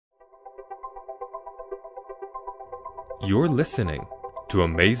You're listening to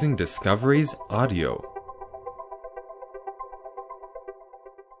Amazing Discoveries Audio.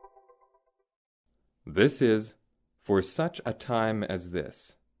 This is For Such a Time as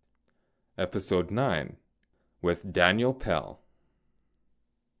This, Episode 9, with Daniel Pel.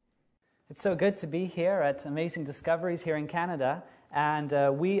 It's so good to be here at Amazing Discoveries here in Canada, and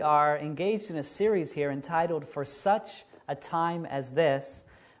we are engaged in a series here entitled For Such a Time as This.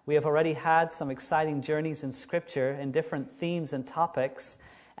 We have already had some exciting journeys in Scripture in different themes and topics,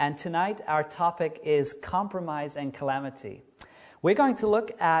 and tonight our topic is compromise and calamity. We're going to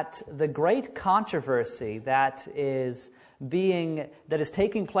look at the great controversy that is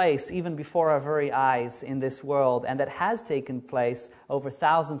taking place even before our very eyes in this world, and that has taken place over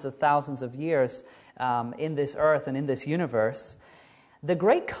thousands of years in this earth and in this universe. The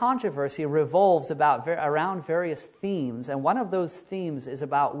great controversy revolves around various themes, and one of those themes is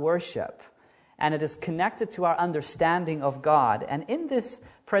about worship, and it is connected to our understanding of God. And in this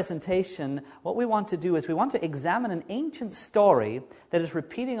presentation, what we want to do is we want to examine an ancient story that is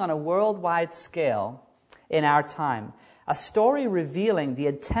repeating on a worldwide scale in our time. A story revealing the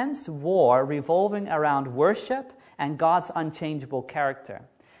intense war revolving around worship and God's unchangeable character.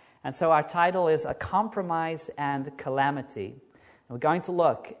 And so our title is A Compromise and Calamity. We're going to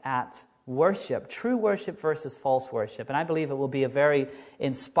look at worship, true worship versus false worship. And I believe it will be a very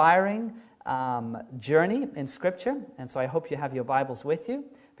inspiring journey in Scripture. And so I hope you have your Bibles with you.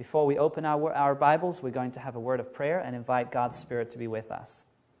 Before we open our Bibles, we're going to have a word of prayer and invite God's Spirit to be with us.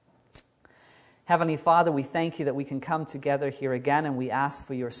 Heavenly Father, we thank you that we can come together here again, and we ask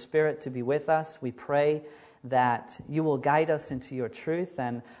for your Spirit to be with us. We pray that you will guide us into your truth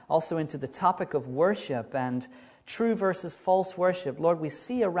and also into the topic of worship and true versus false worship. Lord, we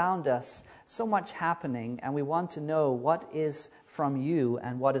see around us so much happening, and we want to know what is from you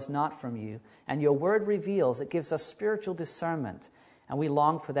and what is not from you. And your word reveals, it gives us spiritual discernment, and we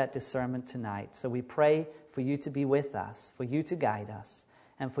long for that discernment tonight. So we pray for you to be with us, for you to guide us,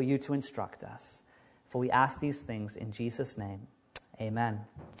 and for you to instruct us. For we ask these things in Jesus' name. Amen.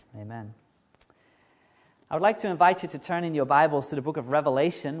 Amen. I would like to invite you to turn in your Bibles to the book of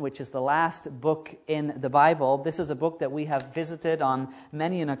Revelation, which is the last book in the Bible. This is a book that we have visited on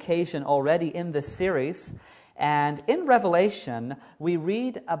many an occasion already in this series. And in Revelation, we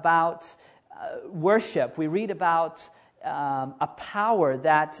read about worship. We read about a power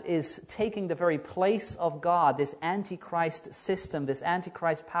that is taking the very place of God, this Antichrist system, this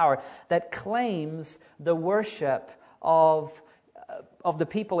Antichrist power that claims the worship of the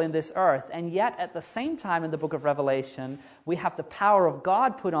people in this earth. And yet at the same time in the book of Revelation, we have the power of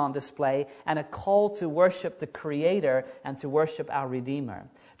God put on display and a call to worship the Creator and to worship our Redeemer.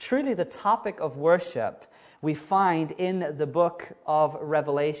 Truly the topic of worship we find in the book of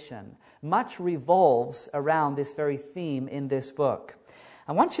Revelation. Much revolves around this very theme in this book.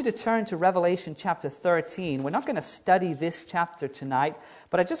 I want you to turn to Revelation chapter 13. We're not going to study this chapter tonight,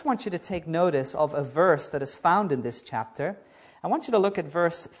 but I just want you to take notice of a verse that is found in this chapter. I want you to look at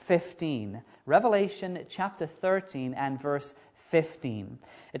verse 15. Revelation chapter 13 and verse 15.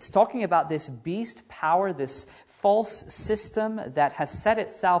 It's talking about this beast power, this false system that has set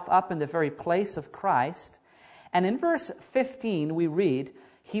itself up in the very place of Christ. And in verse 15 we read,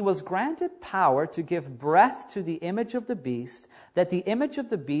 "He was granted power to give breath to the image of the beast, that the image of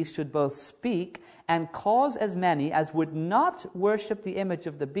the beast should both speak and cause as many as would not worship the image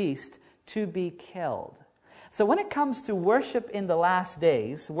of the beast to be killed." So when it comes to worship in the last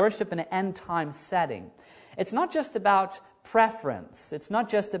days, worship in an end-time setting, it's not just about preference. It's not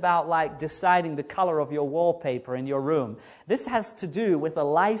just about deciding the color of your wallpaper in your room. This has to do with a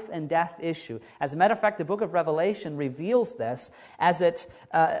life and death issue. As a matter of fact, the book of Revelation reveals this as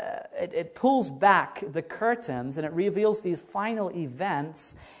it pulls back the curtains and it reveals these final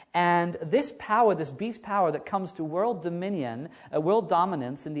events. And this power, this beast power that comes to world dominion, world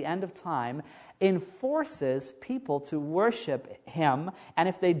dominance in the end of time, enforces people to worship him, and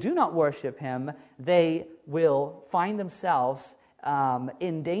if they do not worship him, they will find themselves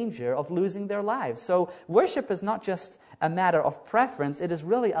in danger of losing their lives. So worship is not just a matter of preference, it is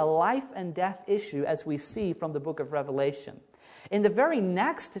really a life and death issue, as we see from the book of Revelation. In the very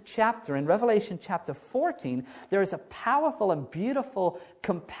next chapter, in Revelation chapter 14, there is a powerful and beautiful,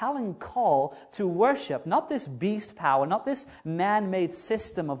 compelling call to worship, not this beast power, not this man-made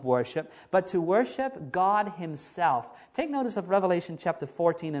system of worship, but to worship God himself. Take notice of Revelation chapter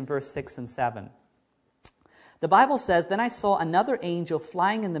 14 and verse 6 and 7. The Bible says, "Then I saw another angel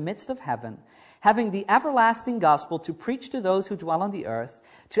flying in the midst of heaven, having the everlasting gospel to preach to those who dwell on the earth,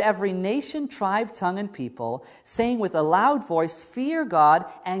 to every nation, tribe, tongue, and people, saying with a loud voice, 'Fear God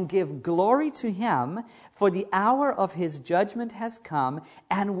and give glory to Him, for the hour of His judgment has come,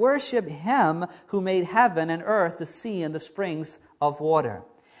 and worship Him who made heaven and earth, the sea, and the springs of water.'"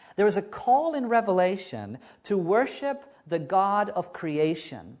 There is a call in Revelation to worship the God of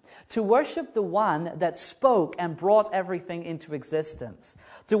creation, to worship the one that spoke and brought everything into existence,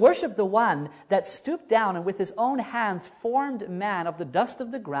 to worship the one that stooped down and with his own hands formed man of the dust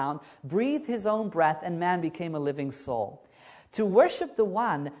of the ground, breathed his own breath, and man became a living soul, to worship the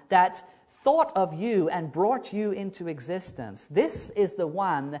one that thought of you and brought you into existence. This is the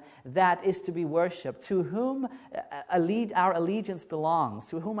one that is to be worshipped, to whom our allegiance belongs,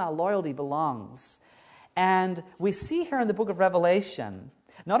 to whom our loyalty belongs. And we see here in the book of Revelation,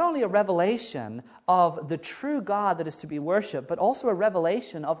 not only a revelation of the true God that is to be worshipped, but also a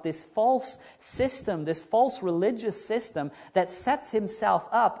revelation of this false system, this false religious system that sets himself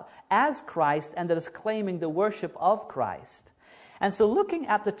up as Christ and that is claiming the worship of Christ. And so looking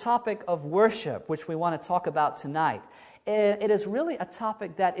at the topic of worship, which we want to talk about tonight, it is really a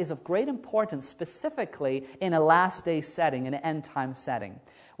topic that is of great importance, specifically in a last day setting, in an end time setting.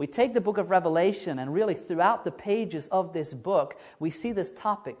 We take the book of Revelation, and really throughout the pages of this book, we see this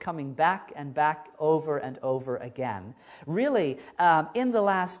topic coming back and back over and over again. Really, in the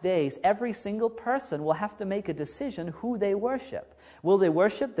last days, every single person will have to make a decision who they worship. Will they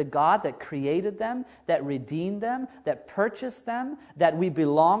worship the God that created them, that redeemed them, that purchased them, that we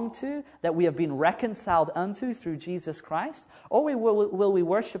belong to, that we have been reconciled unto through Jesus Christ? Or will we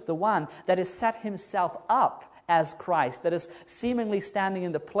worship the one that has set himself up as Christ, that is seemingly standing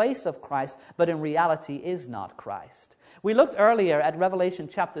in the place of Christ, but in reality is not Christ? We looked earlier at Revelation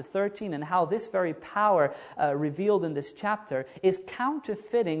chapter 13 and how this very power revealed in this chapter is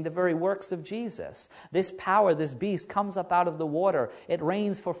counterfeiting the very works of Jesus. This power, this beast, comes up out of the water. It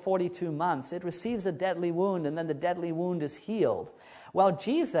reigns for 42 months. It receives a deadly wound, and then the deadly wound is healed. Well,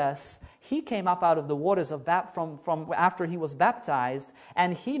 Jesus, he came up out of the waters from after he was baptized,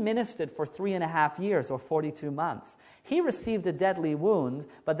 and he ministered for 3.5 years or 42 months. He received a deadly wound,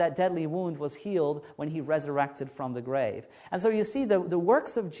 but that deadly wound was healed when he resurrected from the grave. And so you see, the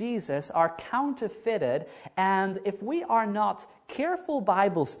works of Jesus are counterfeited, and if we are not careful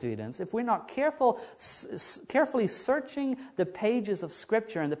Bible students, if we're not carefully searching the pages of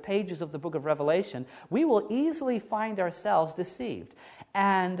Scripture and the pages of the book of Revelation, we will easily find ourselves deceived.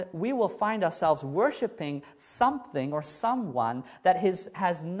 And we will find ourselves worshiping something or someone that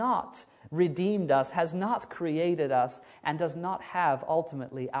has not redeemed us, has not created us, and does not have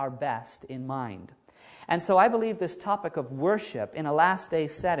ultimately our best in mind. And so I believe this topic of worship in a last day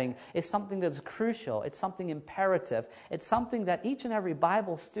setting is something that's crucial. It's something imperative. It's something that each and every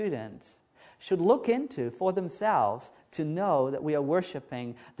Bible student should look into for themselves to know that we are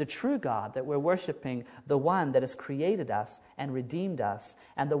worshiping the true God, that we're worshiping the one that has created us and redeemed us,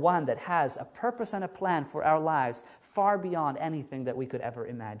 and the one that has a purpose and a plan for our lives far beyond anything that we could ever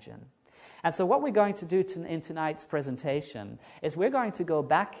imagine. And so what we're going to do in tonight's presentation is we're going to go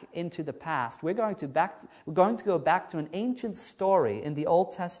back into the past. We're going to go back to an ancient story in the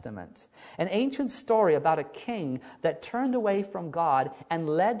Old Testament, an ancient story about a king that turned away from God and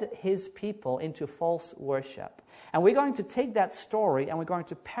led his people into false worship. And we're going to take that story and we're going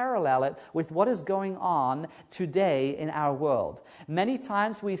to parallel it with what is going on today in our world. Many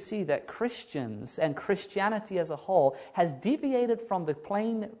times we see that Christians and Christianity as a whole has deviated from the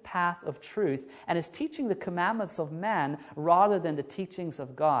plain path of truth and is teaching the commandments of man rather than the teachings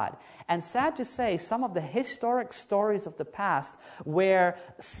of God. And sad to say, some of the historic stories of the past where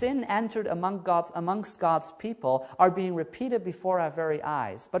sin entered amongst God's people are being repeated before our very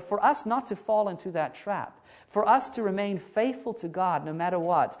eyes. But for us not to fall into that trap, for us to remain faithful to God no matter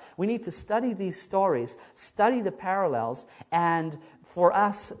what, we need to study these stories, study the parallels, and for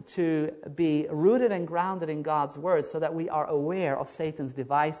us to be rooted and grounded in God's Word so that we are aware of Satan's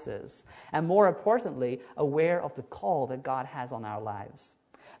devices, and more importantly, aware of the call that God has on our lives.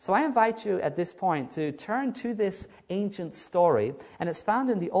 So I invite you at this point to turn to this ancient story, and it's found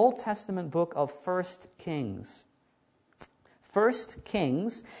in the Old Testament book of 1 Kings. 1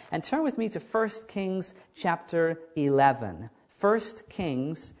 Kings, and turn with me to 1 Kings chapter 11. 1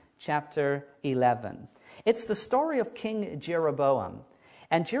 Kings chapter 11. It's the story of King Jeroboam.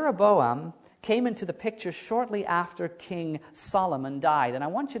 And Jeroboam came into the picture shortly after King Solomon died. And I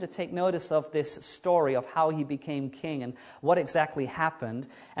want you to take notice of this story of how he became king and what exactly happened.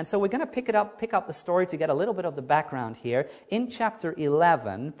 And so we're going to pick up the story to get a little bit of the background here in chapter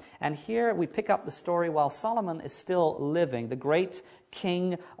 11. And here we pick up the story while Solomon is still living, the great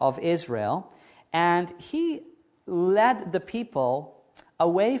king of Israel. And he led the people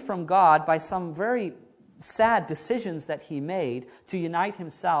away from God by some very sad decisions that he made to unite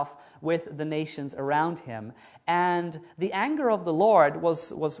himself with the nations around him. And the anger of the Lord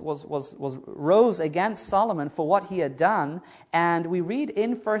rose against Solomon for what he had done. And we read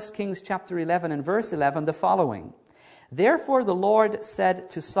in 1 Kings chapter 11 and verse 11 the following. Therefore the Lord said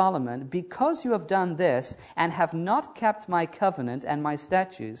to Solomon, because you have done this, and have not kept my covenant and my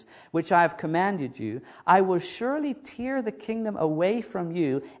statutes, which I have commanded you, I will surely tear the kingdom away from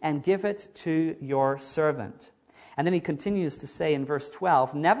you and give it to your servant. And then he continues to say in verse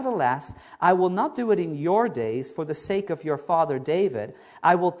 12, nevertheless, I will not do it in your days for the sake of your father David.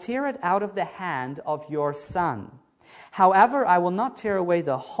 I will tear it out of the hand of your son. However, I will not tear away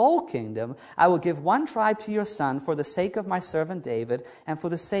the whole kingdom. I will give one tribe to your son for the sake of my servant David and for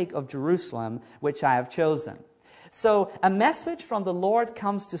the sake of Jerusalem, which I have chosen. So a message from the Lord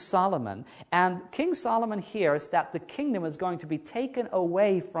comes to Solomon, and King Solomon hears that the kingdom is going to be taken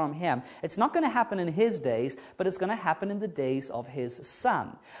away from him. It's not going to happen in his days, but it's going to happen in the days of his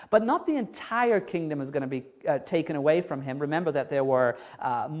son. But not the entire kingdom is going to be taken away from him. Remember that there were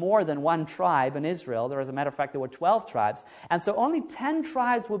more than one tribe in Israel. As a matter of fact, there were 12 tribes. And so only 10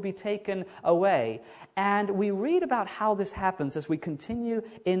 tribes will be taken away. And we read about how this happens as we continue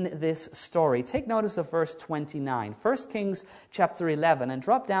in this story. Take notice of verse 29. 1 Kings chapter 11, and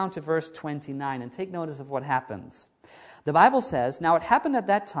drop down to verse 29 and take notice of what happens. The Bible says, now it happened at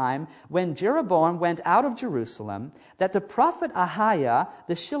that time when Jeroboam went out of Jerusalem that the prophet Ahiah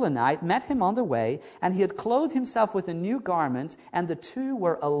the Shilonite met him on the way, and he had clothed himself with a new garment, and the two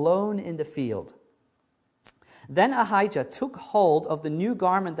were alone in the field. Then Ahijah took hold of the new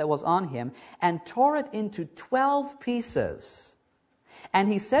garment that was on him and tore it into 12 pieces. And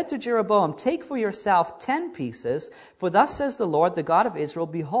he said to Jeroboam, take for yourself 10 pieces, for thus says the Lord, the God of Israel,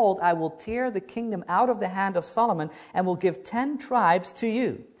 behold, I will tear the kingdom out of the hand of Solomon and will give 10 tribes to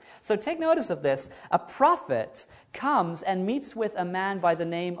you. So take notice of this. A prophet comes and meets with a man by the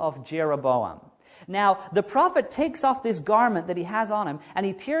name of Jeroboam. Now, the prophet takes off this garment that he has on him, and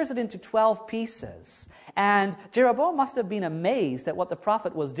he tears it into 12 pieces. And Jeroboam must have been amazed at what the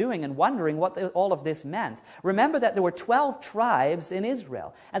prophet was doing and wondering what all of this meant. Remember that there were 12 tribes in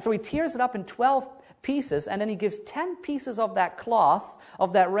Israel. And so he tears it up in 12 pieces, and then he gives 10 pieces of that cloth,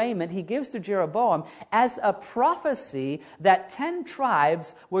 of that raiment, he gives to Jeroboam as a prophecy that 10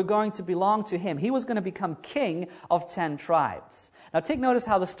 tribes were going to belong to him. He was going to become king of 10 tribes. Now take notice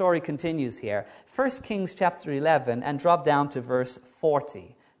how the story continues here. 1 Kings chapter 11, and drop down to verse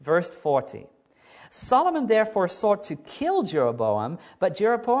 40. Verse 40. Solomon therefore sought to kill Jeroboam, but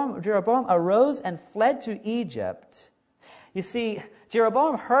Jeroboam arose and fled to Egypt. You see,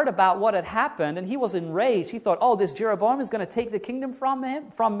 Jeroboam heard about what had happened, and he was enraged. He thought, oh, this Jeroboam is going to take the kingdom from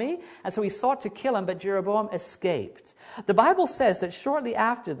me. And so he sought to kill him, but Jeroboam escaped. The Bible says that shortly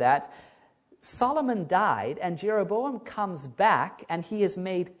after that, Solomon died, and Jeroboam comes back, and he is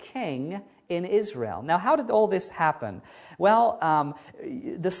made king in Israel. Now, how did all this happen? Well,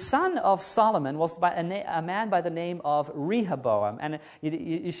 the son of Solomon was by a man by the name of Rehoboam. And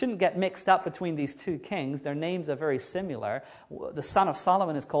you shouldn't get mixed up between these two kings. Their names are very similar. The son of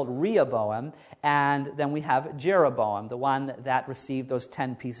Solomon is called Rehoboam. And then we have Jeroboam, the one that received those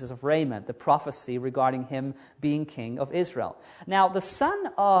 10 pieces of raiment, the prophecy regarding him being king of Israel. Now, the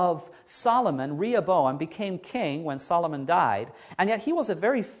son of Solomon, Rehoboam, became king when Solomon died. And yet he was a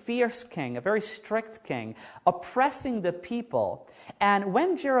very fierce king, a very strict king, oppressing the people. And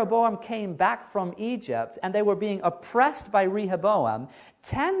when Jeroboam came back from Egypt and they were being oppressed by Rehoboam,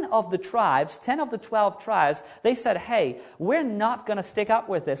 10 of the 12 tribes, they said, hey, we're not going to stick up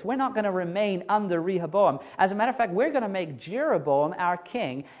with this. We're not going to remain under Rehoboam. As a matter of fact, we're going to make Jeroboam our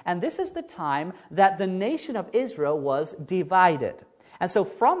king. And this is the time that the nation of Israel was divided. And so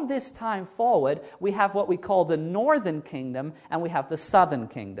from this time forward, we have what we call the northern kingdom and we have the southern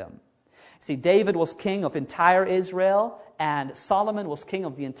kingdom. See, David was king of entire Israel, and Solomon was king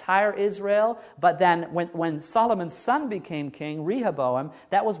of the entire Israel. But then when Solomon's son became king, Rehoboam,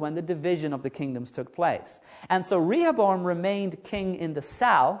 that was when the division of the kingdoms took place. And so Rehoboam remained king in the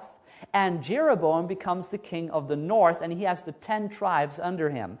south, and Jeroboam becomes the king of the north, and he has the 10 tribes under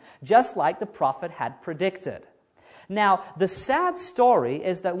him, just like the prophet had predicted. Now, the sad story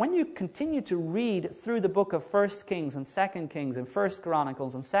is that when you continue to read through the book of 1 Kings and 2 Kings and 1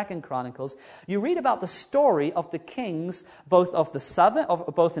 Chronicles and 2 Chronicles, you read about the story of the kings both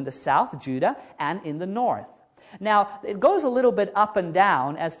in the south, Judah, and in the north. Now, it goes a little bit up and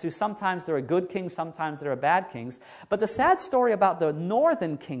down as to sometimes there are good kings, sometimes there are bad kings. But the sad story about the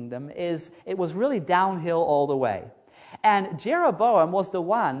northern kingdom is it was really downhill all the way. And Jeroboam was the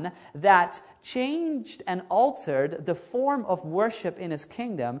one that changed and altered the form of worship in his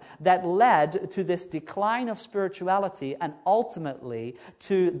kingdom that led to this decline of spirituality and ultimately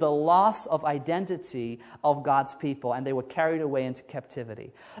to the loss of identity of God's people, and they were carried away into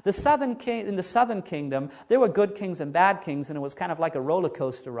captivity. In the southern kingdom, there were good kings and bad kings, and it was kind of like a roller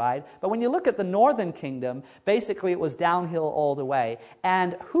coaster ride. But when you look at the northern kingdom, basically it was downhill all the way.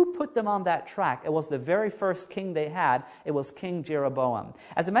 And who put them on that track? It was the very first king they had. It was King Jeroboam.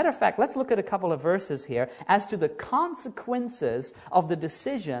 As a matter of fact, let's look at a couple of verses here as to the consequences of the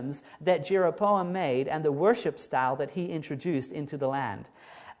decisions that Jeroboam made and the worship style that he introduced into the land.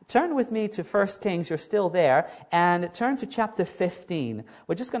 Turn with me to 1 Kings, you're still there, and turn to chapter 15.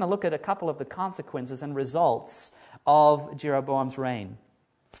 We're just going to look at a couple of the consequences and results of Jeroboam's reign.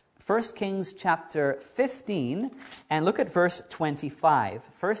 1 Kings chapter 15, and look at verse 25.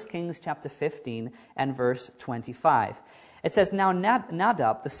 1 Kings chapter 15 and verse 25. It says, Now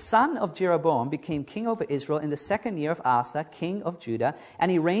Nadab, the son of Jeroboam, became king over Israel in the 2nd year of Asa, king of Judah,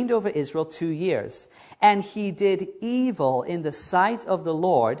 and he reigned over Israel 2 years. And he did evil in the sight of the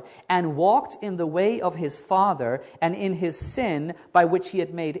Lord, and walked in the way of his father, and in his sin by which he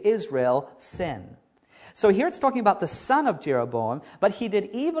had made Israel sin. So here it's talking about the son of Jeroboam, but he did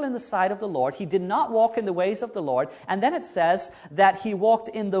evil in the sight of the Lord. He did not walk in the ways of the Lord. And then it says that he walked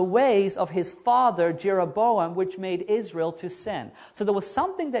in the ways of his father Jeroboam, which made Israel to sin. So there was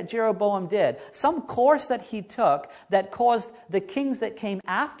something that Jeroboam did, some course that he took that caused the kings that came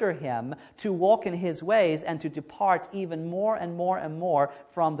after him to walk in his ways and to depart even more and more and more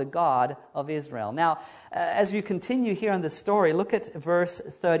from the God of Israel. Now, as we continue here in the story, look at verse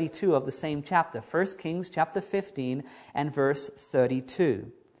 32 of the same chapter, 1 Kings chapter 15 and verse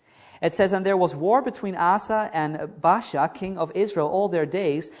 32. It says, And there was war between Asa and Baasha, king of Israel, all their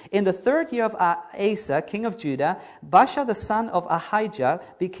days. In the 3rd year of Asa, king of Judah, Baasha the son of Ahijah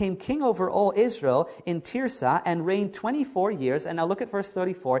became king over all Israel in Tirzah and reigned 24 years. And now look at verse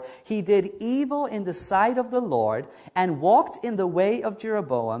 34. He did evil in the sight of the Lord and walked in the way of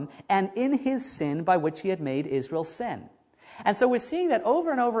Jeroboam and in his sin by which he had made Israel sin. And so we're seeing that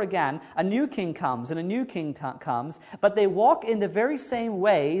over and over again, a new king comes and a new king comes, but they walk in the very same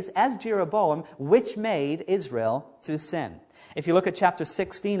ways as Jeroboam, which made Israel to sin. If you look at chapter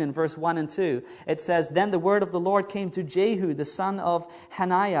 16 and verse 1 and 2, it says, Then the word of the Lord came to Jehu, the son of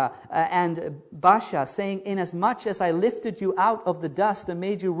Hananiah, and Baasha, saying, Inasmuch as I lifted you out of the dust and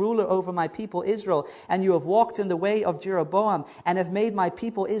made you ruler over my people Israel, and you have walked in the way of Jeroboam, and have made my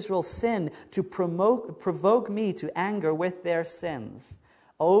people Israel sin to provoke me to anger with their sins.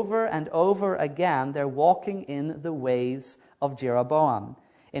 Over and over again, they're walking in the ways of Jeroboam.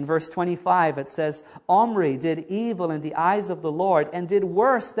 In verse 25, it says, Omri did evil in the eyes of the Lord and did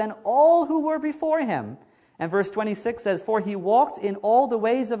worse than all who were before him. And verse 26 says, For he walked in all the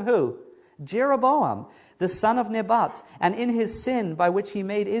ways of who? Jeroboam, the son of Nebat, and in his sin by which he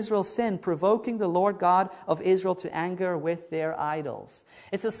made Israel sin, provoking the Lord God of Israel to anger with their idols.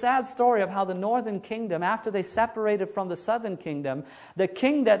 It's a sad story of how the northern kingdom, after they separated from the southern kingdom, the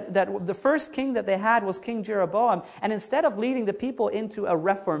first king that they had was King Jeroboam, and instead of leading the people into a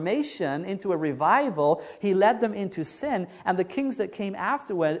reformation, into a revival, he led them into sin, and the kings that came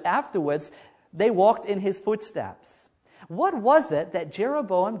afterwards, they walked in his footsteps. What was it that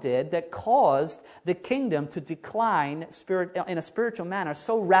Jeroboam did that caused the kingdom to decline in a spiritual manner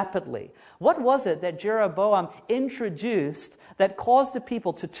so rapidly? What was it that Jeroboam introduced that caused the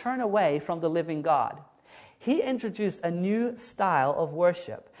people to turn away from the living God? He introduced a new style of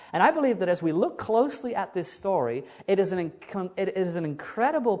worship. And I believe that as we look closely at this story, it is an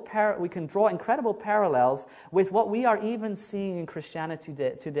incredible we can draw incredible parallels with what we are even seeing in Christianity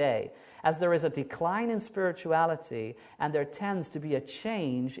today, as there is a decline in spirituality and there tends to be a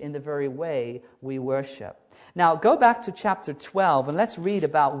change in the very way we worship. Now, go back to chapter 12 and let's read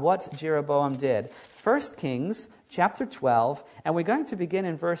about what Jeroboam did. 1 Kings chapter 12, and we're going to begin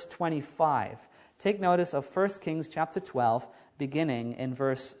in verse 25. Take notice of 1 Kings chapter 12, beginning in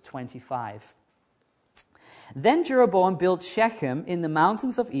verse 25. Then Jeroboam built Shechem in the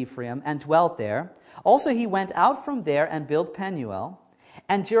mountains of Ephraim and dwelt there. Also he went out from there and built Penuel.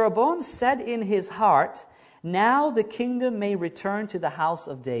 And Jeroboam said in his heart, Now the kingdom may return to the house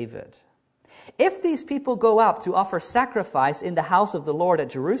of David. If these people go up to offer sacrifice in the house of the Lord at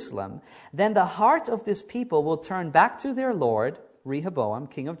Jerusalem, then the heart of this people will turn back to their Lord, Rehoboam,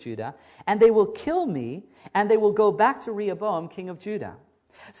 king of Judah, and they will kill me, and they will go back to Rehoboam, king of Judah.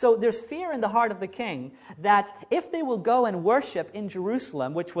 So there's fear in the heart of the king that if they will go and worship in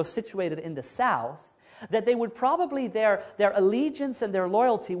Jerusalem, which was situated in the south, that they would probably, their allegiance and their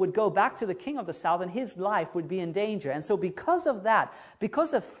loyalty would go back to the king of the south, and his life would be in danger. And so because of that,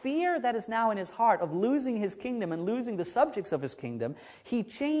 because of fear that is now in his heart of losing his kingdom and losing the subjects of his kingdom, he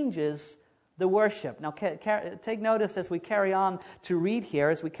changes the worship. Now take notice as we carry on to read here,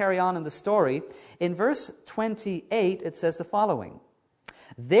 as we carry on in the story. In verse 28, it says the following.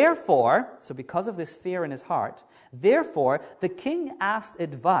 Therefore, so because of this fear in his heart, therefore the king asked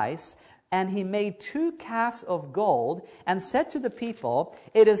advice, and he made 2 calves of gold and said to the people,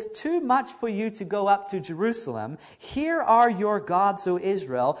 "It is too much for you to go up to Jerusalem. Here are your gods, O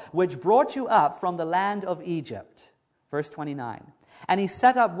Israel, which brought you up from the land of Egypt." Verse 29. And he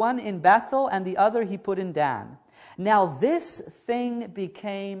set up one in Bethel, and the other he put in Dan. Now this thing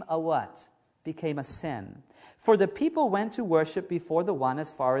became a what? Became a sin. For the people went to worship before the one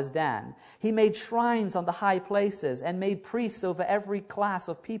as far as Dan. He made shrines on the high places and made priests over every class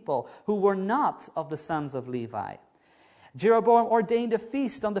of people who were not of the sons of Levi. Jeroboam ordained a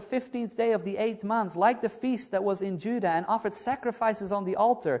feast on the 15th day of the 8th month, like the feast that was in Judah, and offered sacrifices on the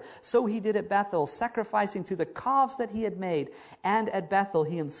altar. So he did at Bethel, sacrificing to the calves that he had made. And at Bethel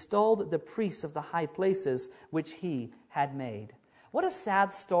he installed the priests of the high places which he had made. What a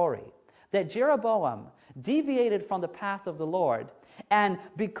sad story that Jeroboam deviated from the path of the Lord, and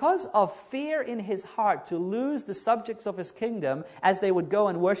because of fear in his heart to lose the subjects of his kingdom as they would go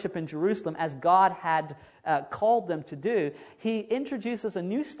and worship in Jerusalem as God had called them to do, he introduces a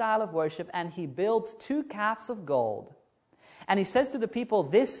new style of worship, and he builds 2 calves of gold. And he says to the people,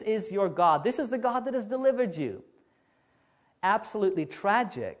 "This is your God. This is the God that has delivered you." Absolutely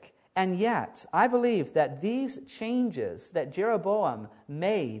tragic. And yet, I believe that these changes that Jeroboam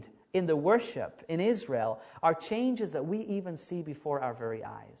made in the worship in Israel are changes that we even see before our very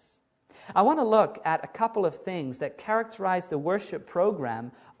eyes. I want to look at a couple of things that characterize the worship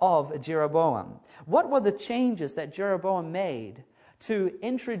program of Jeroboam. What were the changes that Jeroboam made to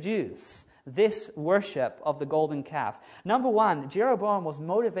introduce this worship of the golden calf? Number 1, Jeroboam was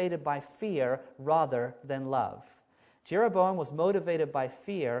motivated by fear rather than love. Jeroboam was motivated by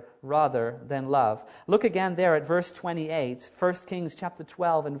fear rather than love. Look again there at verse 28, 1 Kings chapter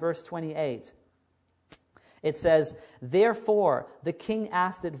 12 and verse 28. It says, "Therefore the king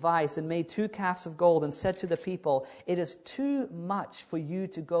asked advice and made 2 calves of gold and said to the people, 'It is too much for you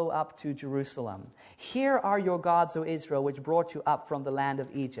to go up to Jerusalem. Here are your gods, O Israel, which brought you up from the land of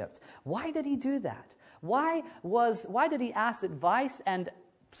Egypt.'" Why did he do that? Why did he ask advice? And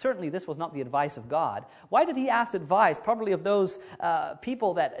certainly this was not the advice of God. Why did he ask advice? Probably of those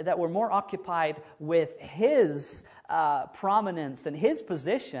people that were more occupied with his prominence and his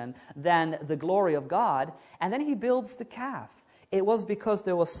position than the glory of God. And then he builds the calf. It was because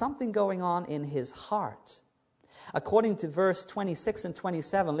there was something going on in his heart. According to verse 26 and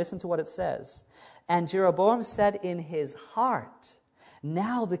 27, listen to what it says. "And Jeroboam said in his heart,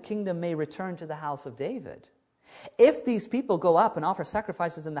 'Now the kingdom may return to the house of David. If these people go up and offer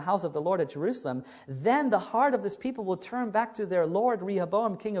sacrifices in the house of the Lord at Jerusalem, then the heart of this people will turn back to their Lord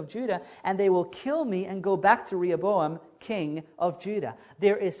Rehoboam, king of Judah, and they will kill me and go back to Rehoboam, king of Judah.'"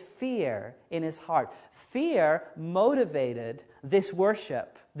 There is fear in his heart. Fear motivated this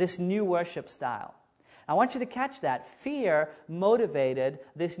worship, this new worship style. I want you to catch that. Fear motivated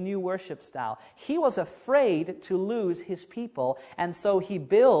this new worship style. He was afraid to lose his people, and so he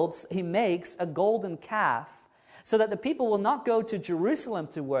makes a golden calf so that the people will not go to Jerusalem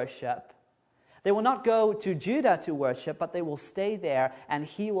to worship. They will not go to Judah to worship, but they will stay there, and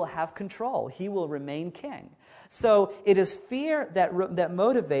he will have control. He will remain king. So it is fear that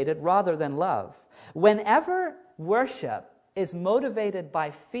motivated rather than love. Whenever worship is motivated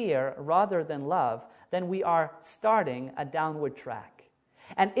by fear rather than love, then we are starting a downward track.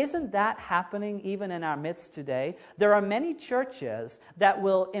 And isn't that happening even in our midst today? There are many churches that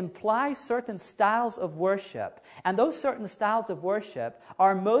will imply certain styles of worship, and those certain styles of worship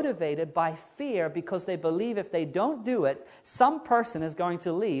are motivated by fear because they believe if they don't do it, some person is going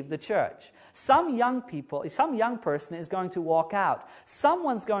to leave the church. Some young person is going to walk out.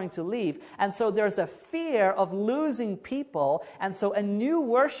 Someone's going to leave, and so there's a fear of losing people, and so a new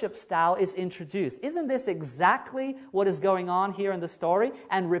worship style is introduced. Isn't this exactly what is going on here in the story?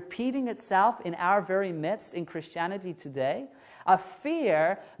 and repeating itself in our very midst in Christianity today. A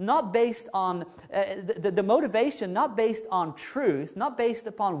fear not based on, the motivation not based on truth, not based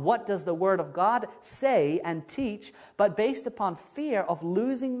upon what does the Word of God say and teach, but based upon fear of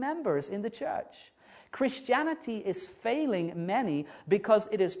losing members in the church. Christianity is failing many because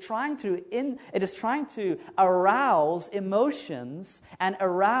it is trying to arouse emotions and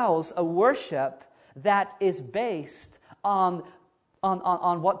arouse a worship that is based on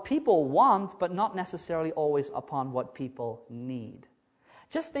what people want, but not necessarily always upon what people need.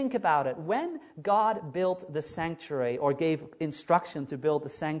 Just think about it. When God built the sanctuary or gave instruction to build the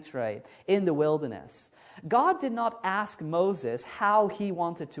sanctuary in the wilderness, God did not ask Moses how he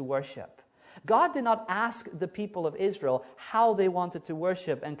wanted to worship. God did not ask the people of Israel how they wanted to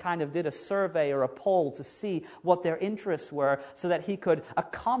worship and kind of did a survey or a poll to see what their interests were so that he could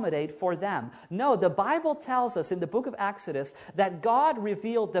accommodate for them. No, the Bible tells us in the book of Exodus that God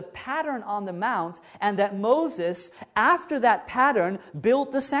revealed the pattern on the mount and that Moses, after that pattern,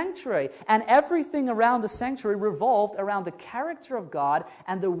 built the sanctuary. And everything around the sanctuary revolved around the character of God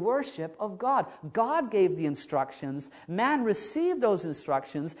and the worship of God. God gave the instructions, man received those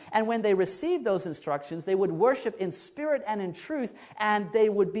instructions, and when they received those instructions, they would worship in spirit and in truth, and they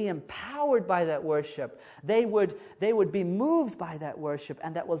would be empowered by that worship. They would be moved by that worship,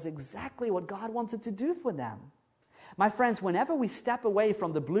 and that was exactly what God wanted to do for them. My friends, whenever we step away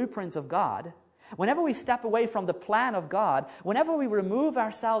from the blueprint of God, whenever we step away from the plan of God, whenever we remove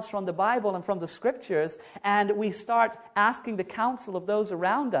ourselves from the Bible and from the Scriptures, and we start asking the counsel of those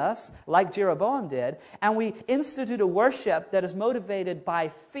around us, like Jeroboam did, and we institute a worship that is motivated by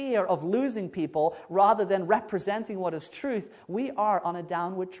fear of losing people rather than representing what is truth, we are on a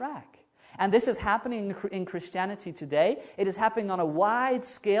downward track. And this is happening in Christianity today. It is happening on a wide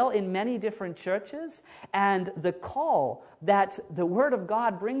scale in many different churches. And the call that the Word of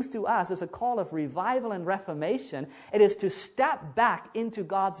God brings to us is a call of revival and reformation. It is to step back into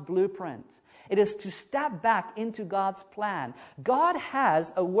God's blueprint. It is to step back into God's plan. God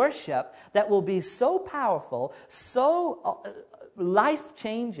has a worship that will be so powerful, so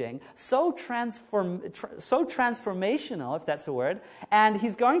life-changing, so transformational, if that's a word, and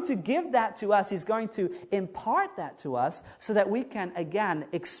He's going to give that to us. He's going to impart that to us so that we can, again,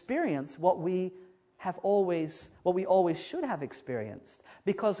 experience what we always should have experienced,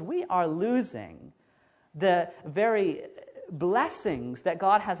 because we are losing the very blessings that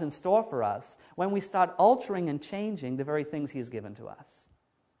God has in store for us when we start altering and changing the very things He has given to us.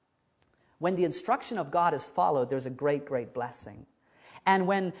 When the instruction of God is followed, there's a great, great blessing. And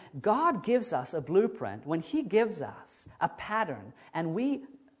when God gives us a blueprint, when He gives us a pattern, and we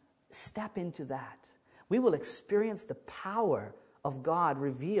step into that, we will experience the power of God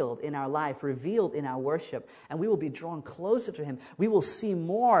revealed in our life, revealed in our worship, and we will be drawn closer to Him. We will see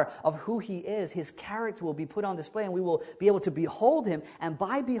more of who He is. His character will be put on display, and we will be able to behold Him, and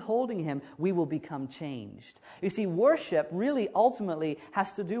by beholding Him, we will become changed. You see, worship really ultimately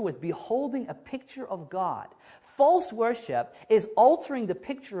has to do with beholding a picture of God. False worship is altering the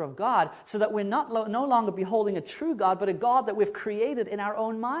picture of God so that we're no longer beholding a true God, but a God that we've created in our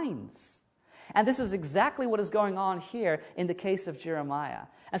own minds. And this is exactly what is going on here in the case of Jeremiah.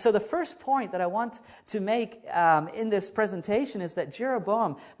 And so the first point that I want to make in this presentation is that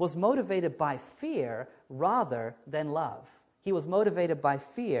Jeroboam was motivated by fear rather than love. He was motivated by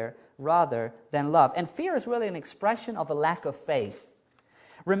fear rather than love. And fear is really an expression of a lack of faith.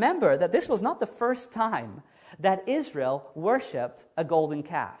 Remember that this was not the first time that Israel worshipped a golden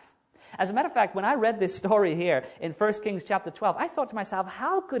calf. As a matter of fact, when I read this story here in 1 Kings chapter 12, I thought to myself,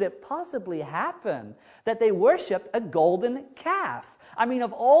 how could it possibly happen that they worshipped a golden calf? I mean,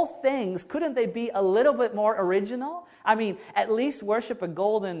 of all things, couldn't they be a little bit more original? I mean, at least worship a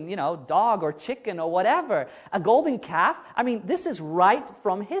golden, dog or chicken or whatever. A golden calf? I mean, this is right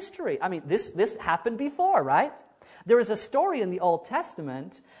from history. I mean, this happened before, right? There is a story in the Old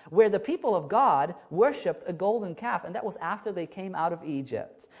Testament where the people of God worshipped a golden calf, and that was after they came out of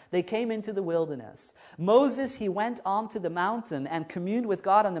Egypt. They came into the wilderness. Moses, he went onto the mountain and communed with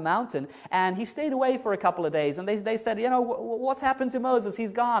God on the mountain, and he stayed away for a couple of days, and they said, what's happened to Moses?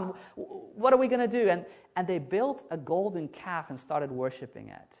 He's gone. What are we going to do? And they built a golden calf and started worshiping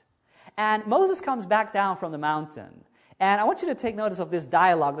it. And Moses comes back down from the mountain. And I want you to take notice of this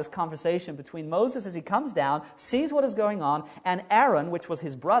dialogue, this conversation between Moses as he comes down, sees what is going on, and Aaron, which was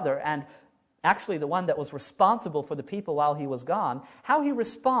his brother, and actually the one that was responsible for the people while he was gone, how he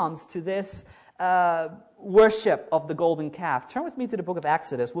responds to this worship of the golden calf. Turn with me to the book of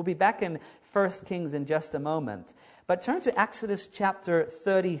Exodus. We'll be back in 1 Kings in just a moment. But turn to Exodus chapter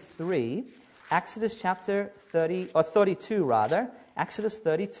 33, Exodus chapter 32 rather. Exodus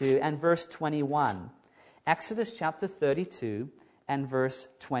 32 and verse 21. Exodus chapter 32 and verse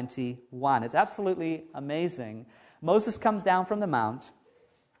 21. It's absolutely amazing. Moses comes down from the mount,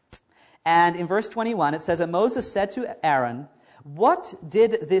 and in verse 21 it says, "And Moses said to Aaron, 'What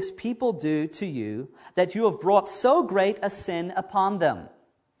did this people do to you that you have brought so great a sin upon them?'"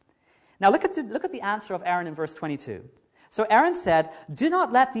 Now look at the answer of Aaron in verse 22. "So Aaron said, 'Do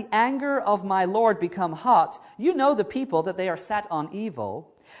not let the anger of my Lord become hot. You know the people, that they are set on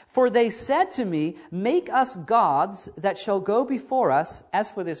evil. For they said to me, make us gods that shall go before us. As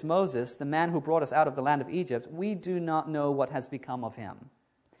for this Moses, the man who brought us out of the land of Egypt, we do not know what has become of him.'"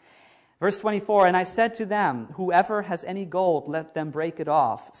 Verse 24, "And I said to them, whoever has any gold, let them break it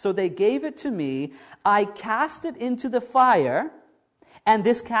off. So they gave it to me. I cast it into the fire, and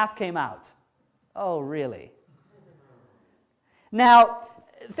this calf came out." Oh, really? Now,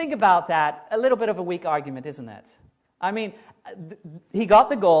 think about that. A little bit of a weak argument, isn't it? I mean, he got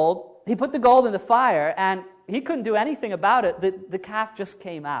the gold, he put the gold in the fire, and he couldn't do anything about it. The calf just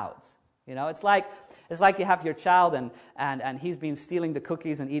came out. You know, it's like you have your child and he's been stealing the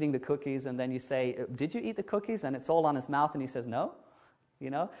cookies and eating the cookies, and then you say, "Did you eat the cookies?" And it's all on his mouth, and he says, "No." You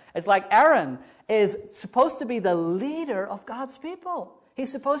know, it's like Aaron is supposed to be the leader of God's people. He's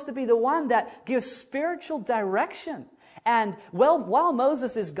supposed to be the one that gives spiritual direction. And while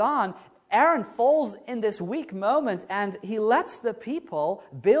Moses is gone, Aaron falls in this weak moment, and he lets the people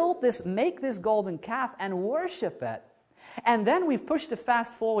make this golden calf and worship it. And then we've pushed the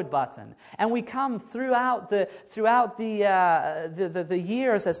fast forward button, and we come throughout the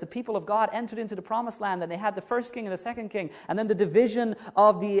years as the people of God entered into the promised land, and they had the first king and the second king, and then the division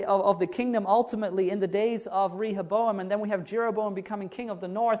of the kingdom ultimately in the days of Rehoboam, and then we have Jeroboam becoming king of the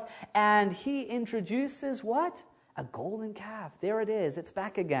north, and he introduces what? A golden calf. There it is. It's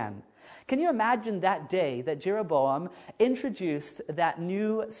back again. Can you imagine that day that Jeroboam introduced that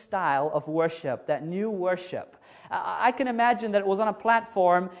new style of worship, that new worship? I can imagine that it was on a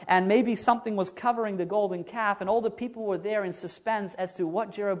platform, and maybe something was covering the golden calf, and all the people were there in suspense as to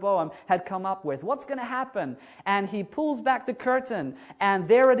what Jeroboam had come up with. What's going to happen? And he pulls back the curtain, and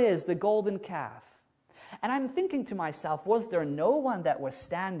there it is, the golden calf. And I'm thinking to myself, was there no one that was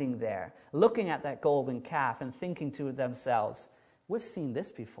standing there looking at that golden calf and thinking to themselves, we've seen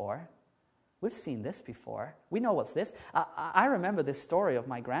this before. We've seen this before. We know what's this. I remember this story of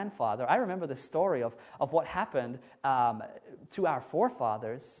my grandfather. I remember the story of what happened to our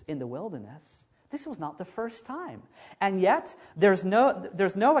forefathers in the wilderness. This was not the first time. And yet, there's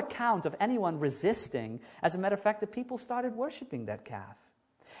no account of anyone resisting. As a matter of fact, the people started worshiping that calf.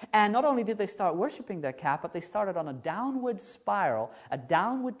 And not only did they start worshiping that calf, but they started on a downward spiral, a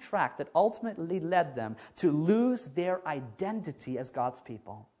downward track that ultimately led them to lose their identity as God's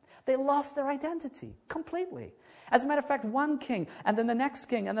people. They lost their identity completely. As a matter of fact, one king, and then the next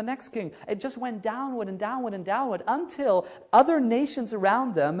king, and the next king, it just went downward and downward and downward until other nations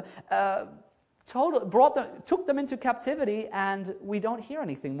around them took them into captivity, and we don't hear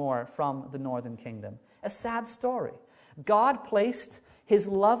anything more from the northern kingdom. A sad story. God placed His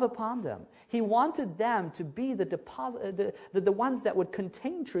love upon them. He wanted them to be the ones that would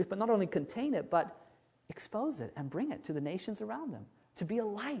contain truth, but not only contain it, but expose it and bring it to the nations around them, to be a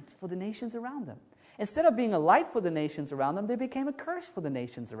light for the nations around them. Instead of being a light for the nations around them, they became a curse for the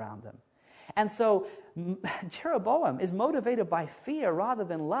nations around them. And so Jeroboam is motivated by fear rather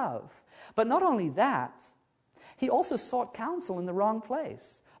than love. But not only that, he also sought counsel in the wrong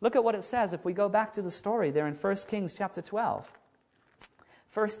place. Look at what it says if we go back to the story there in 1 Kings chapter 12.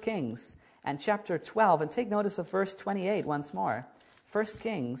 1 Kings and chapter 12, and take notice of verse 28 once more. 1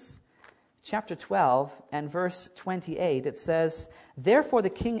 Kings chapter 12 and verse 28, it says, "Therefore the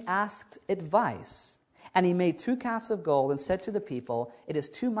king asked advice, and he made 2 calves of gold and said to the people, 'It is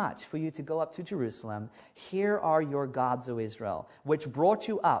too much for you to go up to Jerusalem. Here are your gods, O Israel, which brought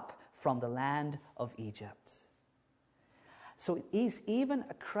you up from the land of Egypt.'" So he's even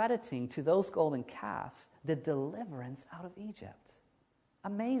accrediting to those golden calves the deliverance out of Egypt.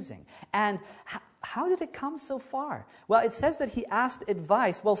 Amazing. And how did it come so far? Well, it says that he asked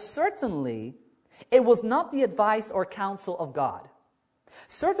advice. Well, certainly it was not the advice or counsel of God.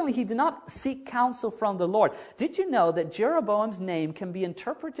 Certainly he did not seek counsel from the Lord. Did you know that Jeroboam's name can be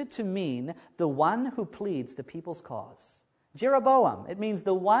interpreted to mean the one who pleads the people's cause? Jeroboam, it means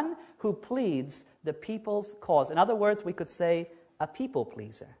the one who pleads the people's cause. In other words, we could say a people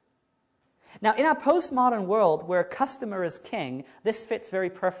pleaser. Now, in our postmodern world where customer is king, this fits very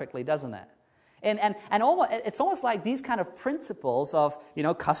perfectly, doesn't it? And it's almost like these kind of principles of,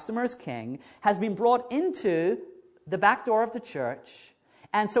 customer is king has been brought into the back door of the church,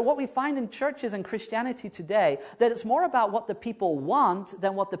 And so what we find in churches and Christianity today, that it's more about what the people want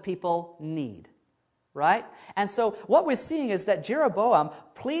than what the people need. Right? And so what we're seeing is that Jeroboam,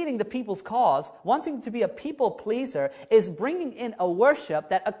 pleading the people's cause, wanting to be a people pleaser, is bringing in a worship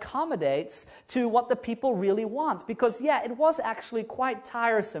that accommodates to what the people really want. Because, it was actually quite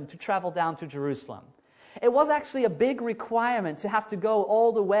tiresome to travel down to Jerusalem. It was actually a big requirement to have to go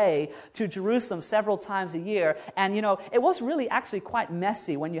all the way to Jerusalem several times a year. And, it was really actually quite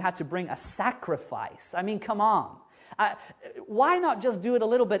messy when you had to bring a sacrifice. I mean, come on. Why not just do it a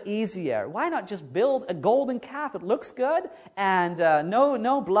little bit easier? Why not just build a golden calf? It looks good, and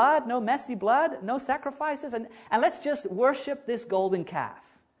no blood, no messy blood, no sacrifices, and let's just worship this golden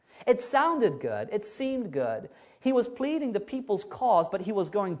calf. It sounded good. It seemed good. He was pleading the people's cause, but he was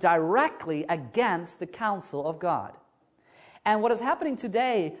going directly against the counsel of God. And what is happening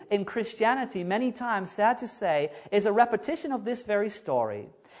today in Christianity, many times, sad to say, is a repetition of this very story.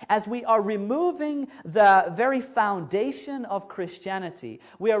 As we are removing the very foundation of Christianity,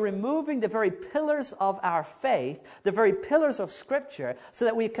 we are removing the very pillars of our faith, the very pillars of Scripture, so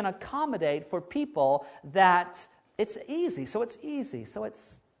that we can accommodate for people that it's easy. So it's,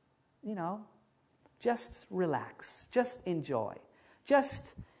 just relax, just enjoy,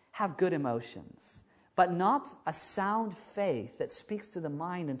 just have good emotions. But not a sound faith that speaks to the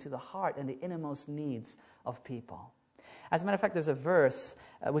mind and to the heart and the innermost needs of people. As a matter of fact, there's a verse,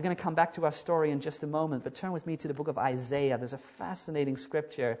 we're going to come back to our story in just a moment, but turn with me to the book of Isaiah. There's a fascinating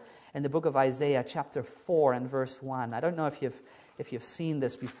scripture in the book of Isaiah, chapter 4 and verse 1. I don't know if you've seen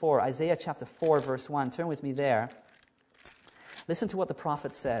this before. Isaiah chapter 4, verse 1. Turn with me there. Listen to what the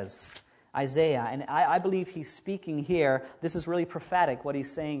prophet says. Isaiah, and I believe he's speaking here. This is really prophetic, what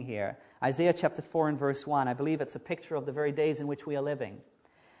he's saying here. Isaiah chapter 4 and verse 1. I believe it's a picture of the very days in which we are living.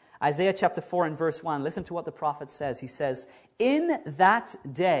 Isaiah chapter 4 and verse 1. Listen to what the prophet says. He says, "In that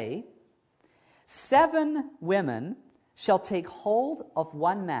day, 7 women shall take hold of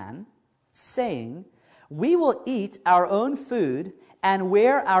one man, saying, 'We will eat our own food and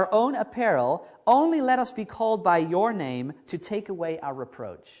wear our own apparel. Only let us be called by your name to take away our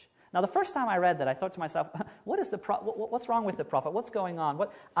reproach.'" Now, the first time I read that, I thought to myself, what's wrong with the prophet? What's going on?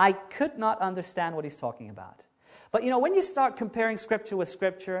 I could not understand what he's talking about. But, when you start comparing Scripture with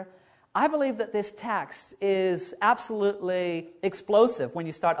Scripture, I believe that this text is absolutely explosive when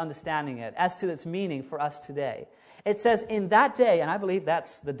you start understanding it as to its meaning for us today. It says, in that day, and I believe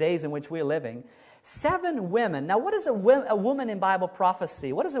that's the days in which we're living, 7 women. Now, what is a woman in Bible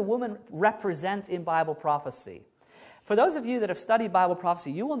prophecy? What does a woman represent in Bible prophecy? For those of you that have studied Bible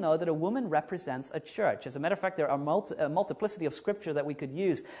prophecy, you will know that a woman represents a church. As a matter of fact, there are a multiplicity of scripture that we could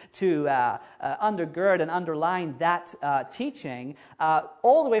use to undergird and underline that teaching.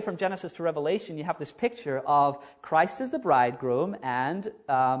 All the way from Genesis to Revelation, you have this picture of Christ as the bridegroom and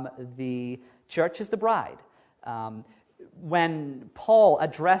the church as the bride. When Paul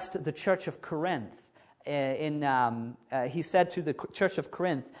addressed the church of Corinth, he said to the church of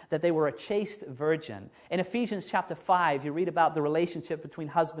Corinth that they were a chaste virgin. In Ephesians chapter 5, you read about the relationship between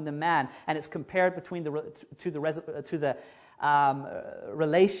husband and man, and it's compared to the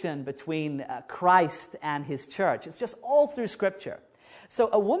relation between Christ and his church. It's just all through Scripture. So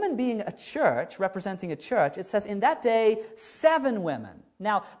a woman being a church, representing a church, it says in that day, 7 women.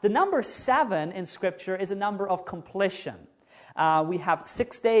 Now, the number 7 in Scripture is a number of completion. We have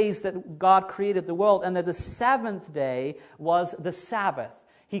 6 days that God created the world, and that the 7th day was the Sabbath.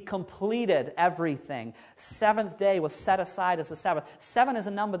 He completed everything. 7th day was set aside as the Sabbath. 7 is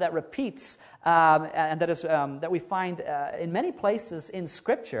a number that repeats, and that we find in many places in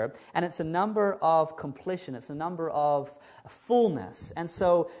Scripture, and it's a number of completion. It's a number of fullness. And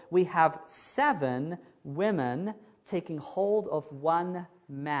so we have 7 women taking hold of one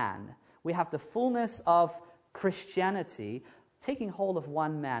man. We have the fullness of Christianity taking hold of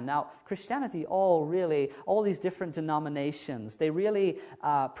one man. Now, Christianity, all these different denominations, they really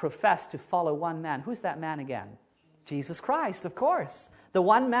profess to follow one man. Who's that man again? Jesus Christ, of course. The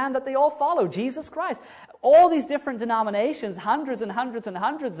one man that they all follow, Jesus Christ. All these different denominations, hundreds and hundreds and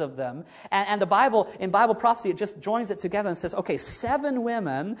hundreds of them, and the Bible, in Bible prophecy, it just joins it together and says, okay, 7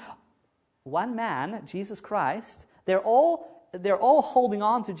 women, one man, Jesus Christ, they're all holding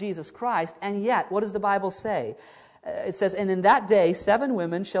on to Jesus Christ, and yet, what does the Bible say? It says, "And in that day 7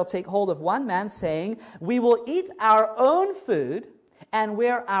 women shall take hold of one man, saying, 'We will eat our own food and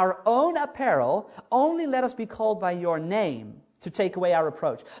wear our own apparel. Only let us be called by your name to take away our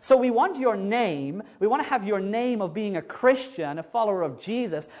reproach.'" So we want your name. We want to have your name of being a Christian, a follower of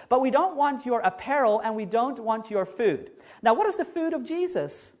Jesus, but we don't want your apparel and we don't want your food. Now, what is the food of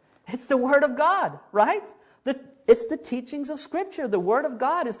Jesus? It's the Word of God, right? It's the teachings of Scripture. The Word of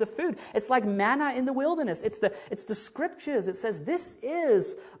God is the food. It's like manna in the wilderness. It's the Scriptures. It says, this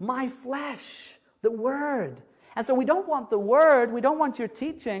is my flesh, the Word. And so we don't want the Word. We don't want your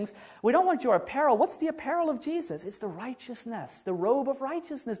teachings. We don't want your apparel. What's the apparel of Jesus? It's the righteousness, the robe of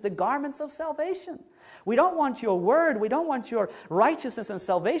righteousness, the garments of salvation. We don't want your Word. We don't want your righteousness and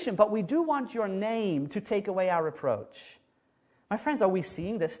salvation, but we do want your name to take away our reproach. My friends, are we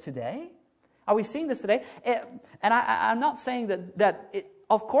seeing this today? Are we seeing this today? And I'm not saying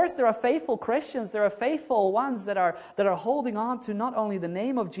of course there are faithful Christians, there are faithful ones that are holding on to not only the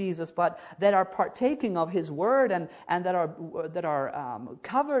name of Jesus, but that are partaking of His Word and that are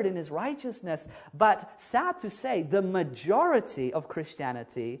covered in His righteousness. But sad to say, the majority of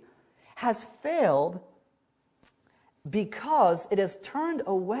Christianity has failed because it has turned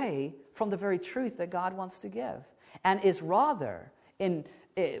away from the very truth that God wants to give, and is rather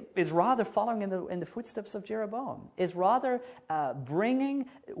following in the footsteps of Jeroboam, is rather bringing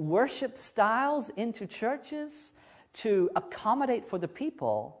worship styles into churches to accommodate for the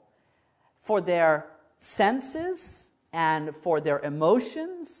people, for their senses and for their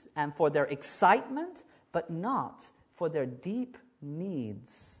emotions and for their excitement, but not for their deep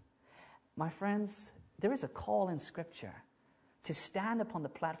needs. My friends, there is a call in Scripture to stand upon the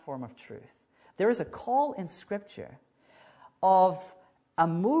platform of truth. There is a call in Scripture of a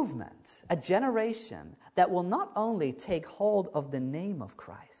movement, a generation that will not only take hold of the name of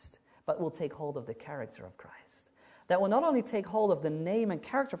Christ, but will take hold of the character of Christ. That will not only take hold of the name and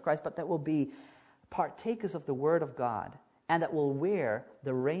character of Christ, but that will be partakers of the Word of God, and that will wear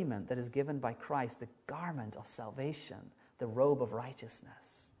the raiment that is given by Christ, the garment of salvation, the robe of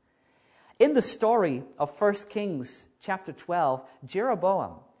righteousness. In the story of 1 Kings chapter 12,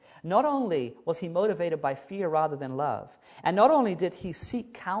 Jeroboam, not only was he motivated by fear rather than love, and not only did he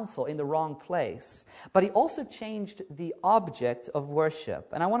seek counsel in the wrong place, but he also changed the object of worship.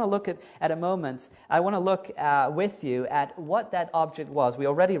 And I want to look at a moment, I want to look with you at what that object was. We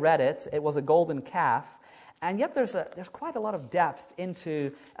already read it. It was a golden calf. And yet there's quite a lot of depth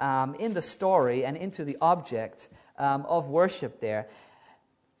into in the story and into the object of worship there.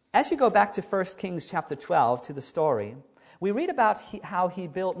 As you go back to 1 Kings chapter 12, to the story, we read about how he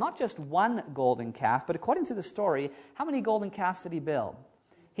built not just one golden calf, but according to the story, how many golden calves did he build?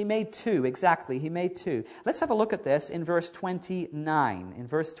 He made two, exactly. He made two. Let's have a look at this in verse 29. In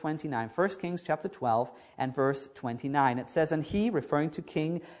verse 29, 1 Kings chapter 12 and verse 29. It says, "And he," referring to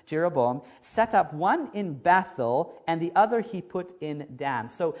King Jeroboam, "set up one in Bethel, and the other he put in Dan."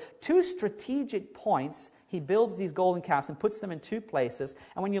 So two strategic points. He builds these golden calves and puts them in two places.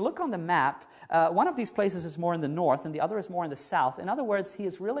 And when you look on the map, one of these places is more in the north and the other is more in the south. In other words, he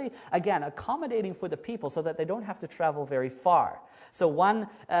is really, again, accommodating for the people so that they don't have to travel very far. So one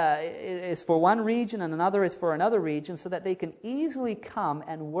is for one region and another is for another region, so that they can easily come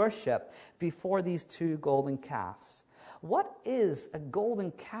and worship before these two golden calves. What is a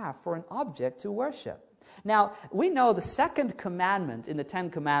golden calf for an object to worship? Now, we know the second commandment in the Ten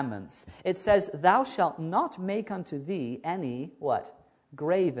Commandments. It says, "Thou shalt not make unto thee any," what?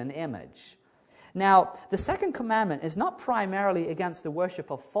 "Graven image." Now, the second commandment is not primarily against the worship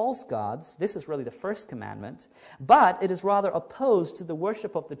of false gods. This is really the first commandment. But it is rather opposed to the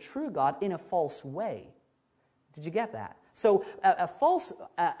worship of the true God in a false way. Did you get that? So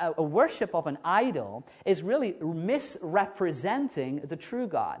a worship of an idol is really misrepresenting the true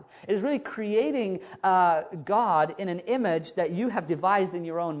God. It is really creating God in an image that you have devised in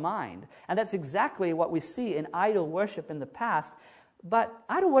your own mind. And that's exactly what we see in idol worship in the past. But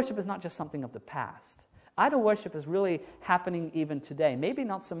idol worship is not just something of the past. Idol worship is really happening even today. Maybe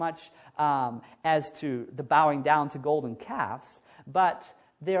not so much as to the bowing down to golden calves, but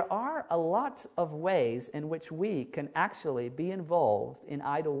there are a lot of ways in which we can actually be involved in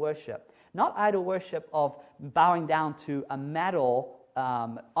idol worship. Not idol worship of bowing down to a metal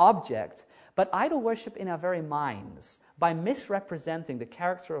object, but idol worship in our very minds, by misrepresenting the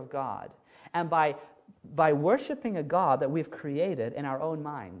character of God, and by worshiping a God that we've created in our own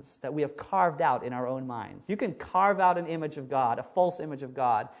minds, that we have carved out in our own minds. You can carve out an image of God, a false image of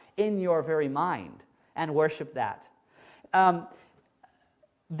God, in your very mind and worship that.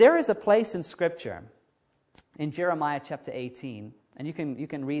 There is a place in Scripture, in Jeremiah chapter 18, and you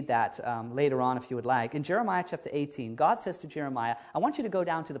can read that later on if you would like. In Jeremiah chapter 18, God says to Jeremiah, "I want you to go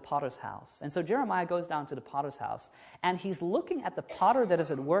down to the potter's house." And so Jeremiah goes down to the potter's house, and he's looking at the potter that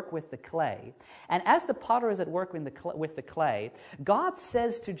is at work with the clay. And as the potter is at work with the clay, God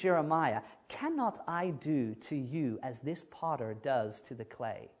says to Jeremiah, "Cannot I do to you as this potter does to the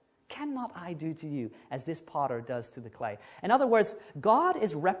clay? cannot I do to you as this potter does to the clay? In other words, God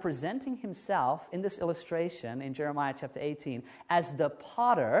is representing himself in this illustration in Jeremiah chapter 18 as the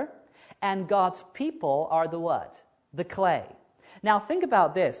potter, and God's people are the what? The clay. Now think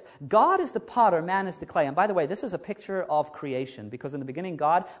about this. God is the potter, man is the clay. And by the way, this is a picture of creation, because in the beginning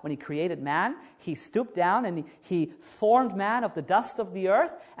God, when he created man, he stooped down and he formed man of the dust of the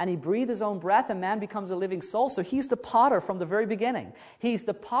earth, and he breathed his own breath, and man becomes a living soul. So he's the potter from the very beginning. He's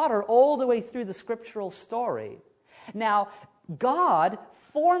the potter all the way through the scriptural story. Now, God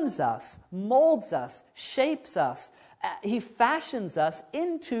forms us, molds us, shapes us. He fashions us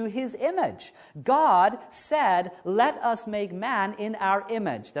into his image. God said, let us make man in our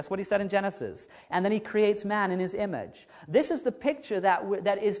image. That's what he said in Genesis. And then he creates man in his image. This is the picture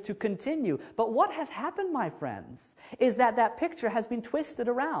that is to continue. But what has happened, my friends, is that picture has been twisted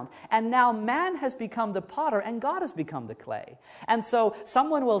around. And now man has become the potter and God has become the clay. And so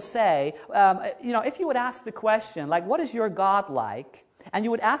someone will say, if you would ask the question, like, what is your God like? And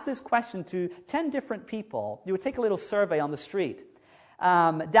you would ask this question to 10 different people. You would take a little survey on the street.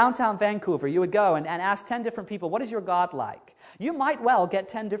 Downtown Vancouver, you would go and ask 10 different people, what is your God like? You might well get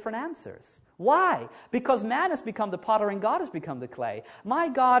 10 different answers. Why? Because man has become the potter and God has become the clay. My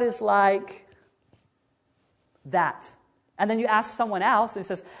God is like that. And then you ask someone else and he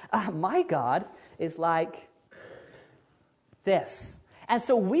says, my God is like this. And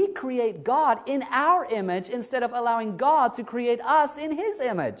so we create God in our image instead of allowing God to create us in his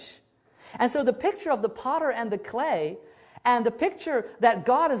image. And so the picture of the potter and the clay and the picture that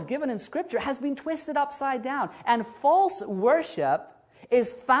God has given in Scripture has been twisted upside down. And false worship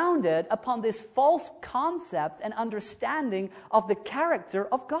is founded upon this false concept and understanding of the character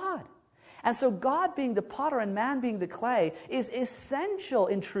of God. And so God being the potter and man being the clay is essential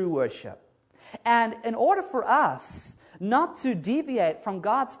in true worship. And in order for us not to deviate from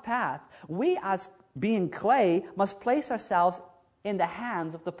God's path, we as being clay must place ourselves in the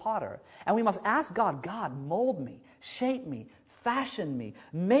hands of the potter. And we must ask God, God, mold me, shape me, fashion me,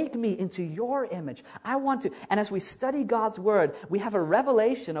 make me into your image. I want to. And as we study God's word, we have a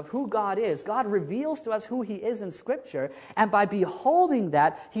revelation of who God is. God reveals to us who he is in Scripture. And by beholding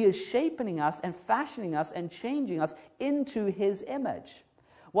that, he is shaping us and fashioning us and changing us into his image.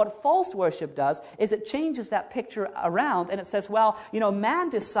 What false worship does is it changes that picture around and it says, well, man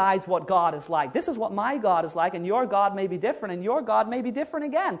decides what God is like. This is what my God is like, and your God may be different, and your God may be different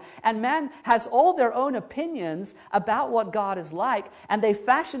again. And man has all their own opinions about what God is like, and they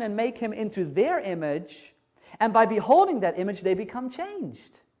fashion and make him into their image, and by beholding that image, they become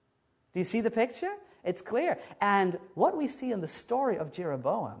changed. Do you see the picture? It's clear. And what we see in the story of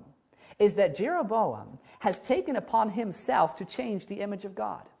Jeroboam is that Jeroboam has taken upon himself to change the image of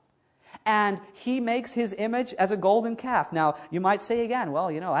God. And he makes his image as a golden calf. Now, you might say again, well,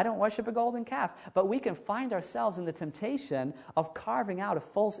 I don't worship a golden calf. But we can find ourselves in the temptation of carving out a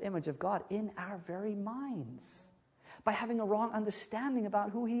false image of God in our very minds by having a wrong understanding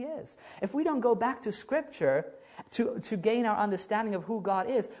about who he is. If we don't go back to Scripture to gain our understanding of who God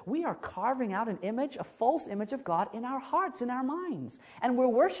is, we are carving out an image, a false image of God in our hearts, in our minds. And we're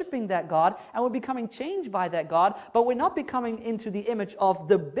worshiping that God, and we're becoming changed by that God, but we're not becoming into the image of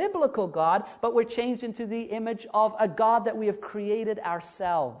the biblical God, but we're changed into the image of a God that we have created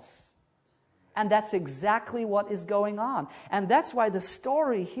ourselves. And that's exactly what is going on. And that's why the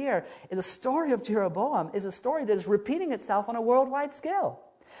story here, the story of Jeroboam, is a story that is repeating itself on a worldwide scale.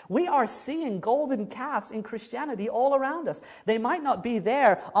 We are seeing golden calves in Christianity all around us. They might not be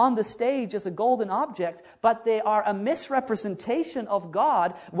there on the stage as a golden object, but they are a misrepresentation of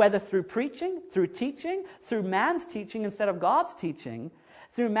God, whether through preaching, through teaching, through man's teaching instead of God's teaching,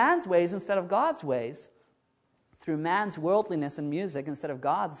 through man's ways instead of God's ways, through man's worldliness and music instead of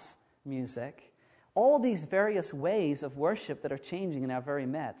God's music. All these various ways of worship that are changing in our very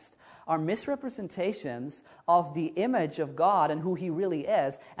midst are misrepresentations of the image of God and who he really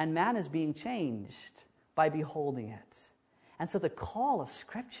is, and man is being changed by beholding it. And so the call of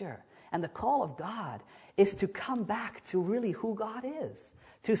Scripture and the call of God is to come back to really who God is,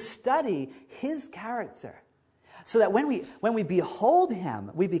 to study his character, so that when we behold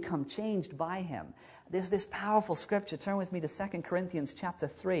him, we become changed by him. There's this powerful scripture. Turn with me to 2 Corinthians chapter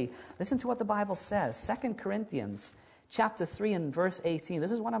 3. Listen to what the Bible says. 2 Corinthians chapter 3 and verse 18.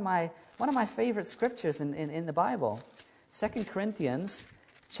 This is one of my favorite scriptures in the Bible. 2 Corinthians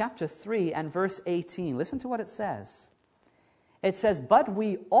chapter 3 and verse 18. Listen to what it says. It says, "But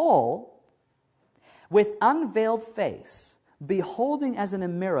we all, with unveiled face, beholding as in a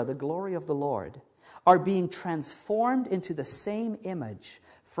mirror the glory of the Lord, are being transformed into the same image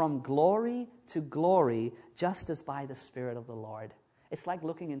from glory to glory, just as by the Spirit of the Lord." It's like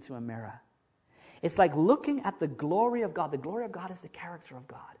looking into a mirror. It's like looking at the glory of God. The glory of God is the character of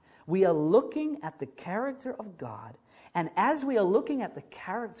God. We are looking at the character of God. And as we are looking at the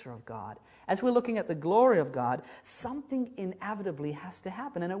character of God, as we're looking at the glory of God, something inevitably has to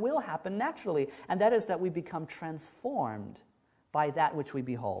happen. And it will happen naturally. And that is that we become transformed by that which we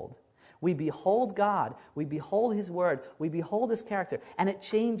behold. We behold God. We behold His Word. We behold His character. And it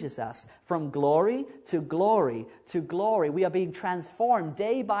changes us from glory to glory to glory. We are being transformed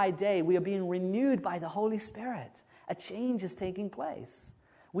day by day. We are being renewed by the Holy Spirit. A change is taking place.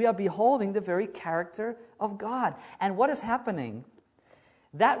 We are beholding the very character of God. And what is happening?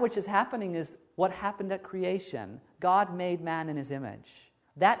 That which is happening is what happened at creation. God made man in His image.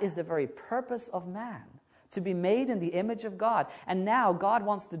 That is the very purpose of man, to be made in the image of God. And now God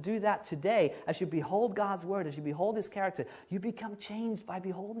wants to do that today. As you behold God's Word, as you behold His character, you become changed by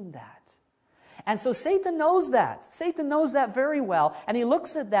beholding that. And so Satan knows that. Satan knows that very well. And he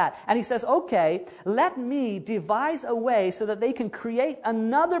looks at that and he says, okay, let me devise a way so that they can create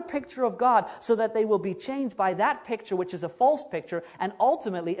another picture of God so that they will be changed by that picture, which is a false picture. And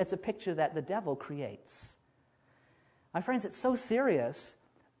ultimately, it's a picture that the devil creates. My friends, it's so serious.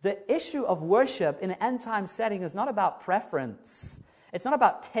 The issue of worship in an end-time setting is not about preference. It's not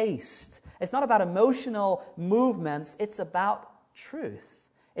about taste. It's not about emotional movements. It's about truth.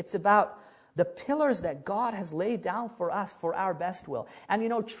 It's about the pillars that God has laid down for us for our best will. And you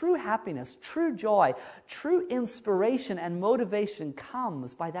know, true happiness, true joy, true inspiration and motivation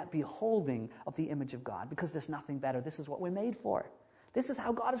comes by that beholding of the image of God, because there's nothing better. This is what we're made for. This is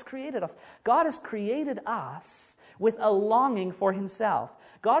how God has created us. God has created us with a longing for Himself.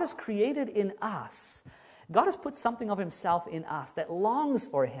 God has created in us. God has put something of Himself in us that longs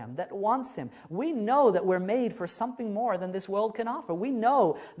for Him, that wants Him. We know that we're made for something more than this world can offer. We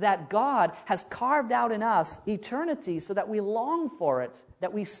know that God has carved out in us eternity so that we long for it,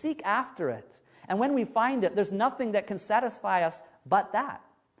 that we seek after it. And when we find it, there's nothing that can satisfy us but that.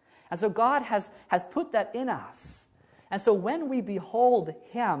 And so God has put that in us. And so when we behold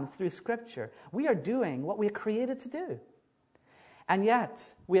Him through Scripture, we are doing what we are created to do. And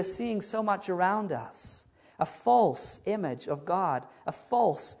yet, we are seeing so much around us. A false image of God, a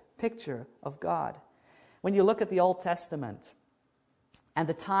false picture of God. When you look at the Old Testament and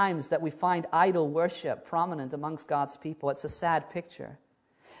the times that we find idol worship prominent amongst God's people, it's a sad picture.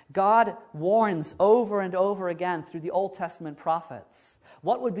 God warns over and over again through the Old Testament prophets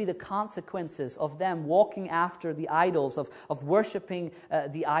what would be the consequences of them walking after the idols, of worshiping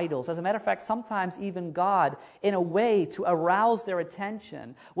the idols. As a matter of fact, sometimes even God, in a way to arouse their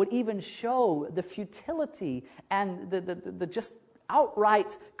attention, would even show the futility and the just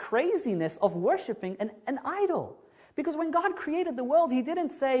outright craziness of worshiping an idol. Because when God created the world, He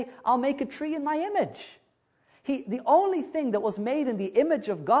didn't say, I'll make a tree in my image. The only thing that was made in the image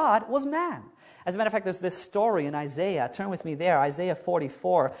of God was man. As a matter of fact, there's this story in Isaiah, turn with me there, Isaiah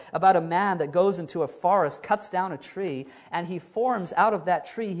 44, about a man that goes into a forest, cuts down a tree, and he forms, out of that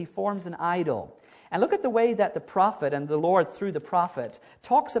tree, he forms an idol. And look at the way that the prophet and the Lord through the prophet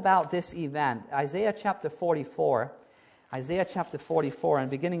talks about this event. Isaiah chapter 44, and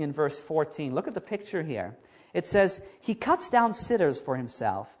beginning in verse 14. Look at the picture here. It says, He cuts down cedars for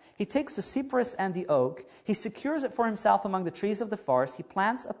Himself. He takes the cypress and the oak. He secures it for Himself among the trees of the forest. He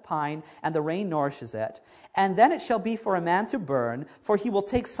plants a pine, and the rain nourishes it. And then it shall be for a man to burn, for he will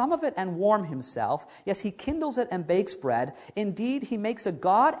take some of it and warm himself. Yes, he kindles it and bakes bread. Indeed, he makes a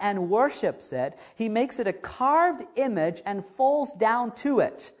god and worships it. He makes it a carved image and falls down to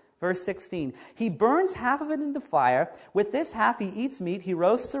it. Verse 16, he burns half of it in the fire. With this half he eats meat, he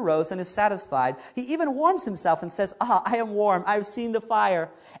roasts a roast and is satisfied. He even warms himself and says, I am warm, I've seen the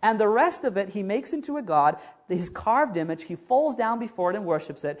fire. And the rest of it he makes into a god, his carved image. He falls down before it and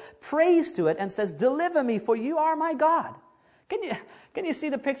worships it, prays to it and says, deliver me, for you are my God. Can you see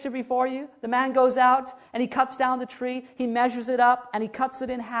the picture before you? The man goes out and he cuts down the tree. He measures it up and he cuts it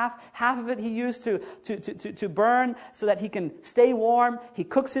in half. Half of it he used to burn so that he can stay warm. He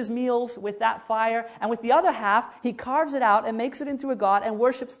cooks his meals with that fire. And with the other half, he carves it out and makes it into a god and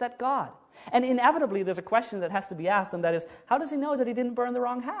worships that god. And inevitably, there's a question that has to be asked, and that is, how does he know that he didn't burn the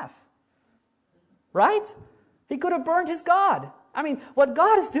wrong half? Right? He could have burned his god. I mean, what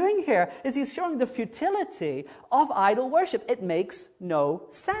God is doing here is He's showing the futility of idol worship. It makes no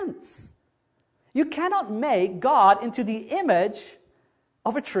sense. You cannot make God into the image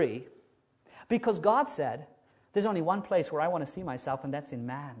of a tree, because God said, there's only one place where I want to see myself, and that's in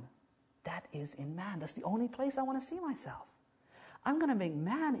man. That is in man. That's the only place I want to see myself. I'm going to make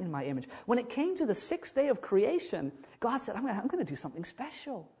man in my image. When it came to the sixth day of creation, God said, I'm going to do something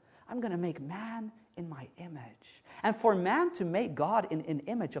special. I'm going to make man in my image. And for man to make God in an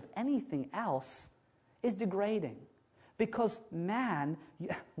image of anything else is degrading. Because man,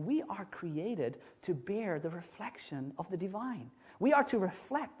 we are created to bear the reflection of the divine. We are to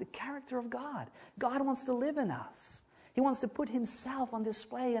reflect the character of God. God wants to live in us. He wants to put himself on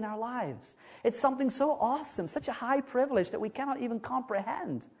display in our lives. It's something so awesome, such a high privilege that we cannot even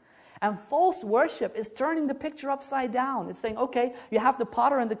comprehend. And false worship is turning the picture upside down. It's saying, okay, you have the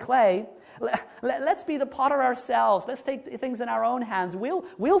potter and the clay. Let's be the potter ourselves. Let's take things in our own hands.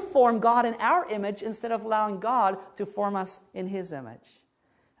 We'll form God in our image instead of allowing God to form us in his image.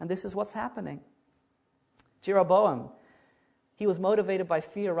 And this is what's happening. Jeroboam, he was motivated by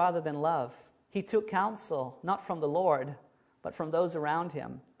fear rather than love. He took counsel, not from the Lord, but from those around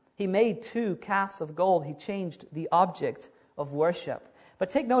him. He made 2 calves of gold. He changed the object of worship. But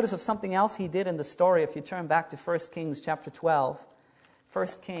take notice of something else he did in the story if you turn back to 1 Kings chapter 12. 1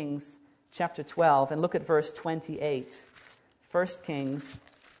 Kings chapter 12, and look at verse 28. 1 Kings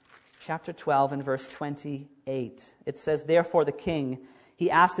chapter 12 and verse 28. It says, "Therefore the king,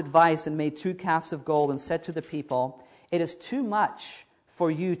 he asked advice and made 2 calves of gold and said to the people, 'It is too much for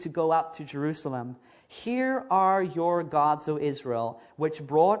you to go up to Jerusalem. Here are your gods, O Israel, which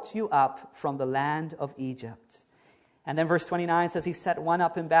brought you up from the land of Egypt.'" And then verse 29 says, "He set one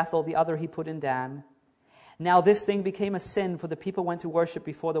up in Bethel, the other he put in Dan. Now this thing became a sin, for the people went to worship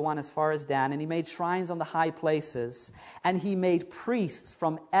before the one as far as Dan, and he made shrines on the high places, and he made priests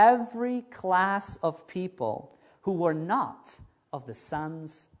from every class of people who were not of the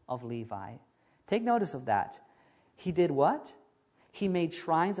sons of Levi." Take notice of that. He did what? He made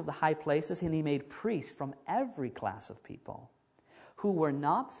shrines of the high places, and he made priests from every class of people who were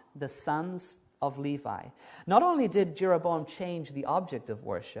not the sons of Levi. Not only did Jeroboam change the object of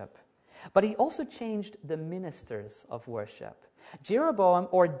worship, but he also changed the ministers of worship. Jeroboam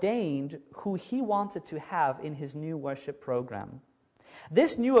ordained who he wanted to have in his new worship program.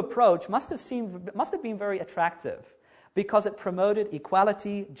 This new approach must have been very attractive because it promoted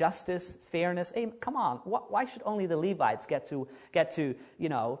equality, justice, fairness. Hey, come on, why should only the Levites get to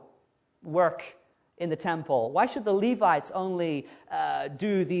work in the temple? Why should the Levites only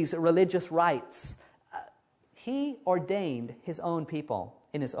do these religious rites? He ordained his own people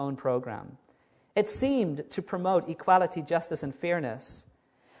in his own program. It seemed to promote equality, justice, and fairness.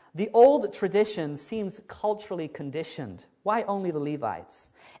 The old tradition seems culturally conditioned. Why only the Levites?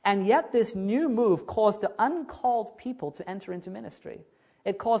 And yet this new move caused the uncalled people to enter into ministry.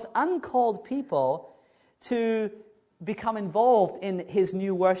 It caused uncalled people to become involved in his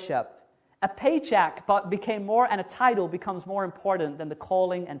new worship. A paycheck became more, and a title becomes more important than the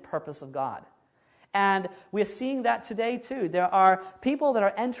calling and purpose of God. And we're seeing that today too. There are people that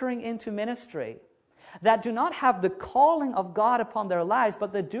are entering into ministry that do not have the calling of God upon their lives,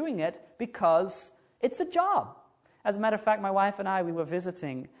 but they're doing it because it's a job. As a matter of fact, my wife and I, we were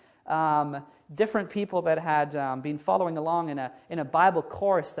visiting different people that had been following along in a Bible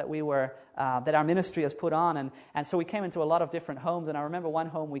course that that our ministry has put on, and so we came into a lot of different homes. And I remember one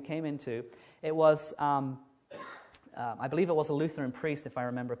home we came into. It was, I believe it was a Lutheran priest, if I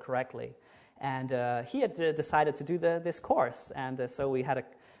remember correctly, and he had decided to do this course, and so we had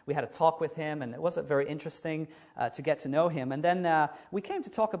a talk with him, and it was very interesting to get to know him. And then we came to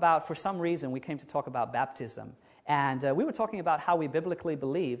talk about, for some reason, baptism. And we were talking about how we biblically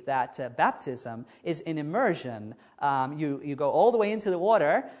believe that baptism is an immersion. You go all the way into the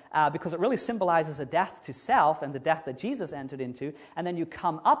water because it really symbolizes a death to self and the death that Jesus entered into. And then you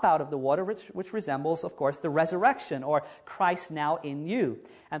come up out of the water, which resembles, of course, the resurrection, or Christ now in you.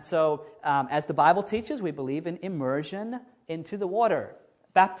 And so, as the Bible teaches, we believe in immersion into the water,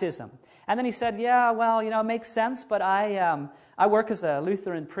 baptism. And then he said, yeah, well, it makes sense, but I work as a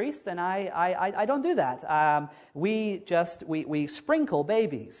Lutheran priest, and I don't do that. We sprinkle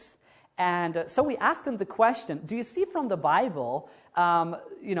babies. And so we asked him the question, do you see from the Bible,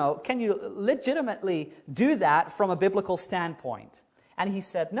 can you legitimately do that from a biblical standpoint? And he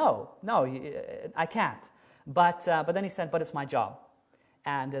said, no, I can't. But then he said, but it's my job.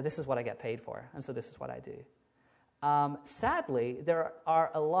 And this is what I get paid for. And so this is what I do. Sadly, there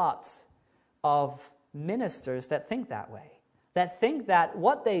are a lot of ministers that think that way, that think that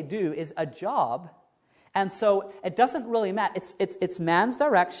what they do is a job, and so it doesn't really matter. It's man's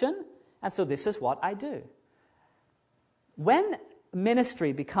direction, and so this is what I do. When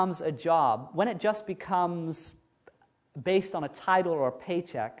ministry becomes a job, when it just becomes based on a title or a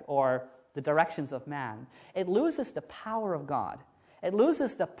paycheck or the directions of man, it loses the power of God. It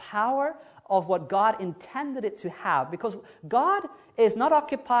loses the power of what God intended it to have. Because God is not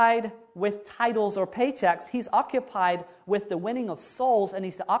occupied with titles or paychecks. He's occupied with the winning of souls, and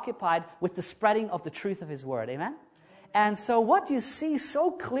He's occupied with the spreading of the truth of His Word. Amen? And so what you see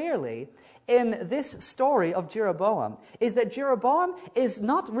so clearly in this story of Jeroboam is that Jeroboam is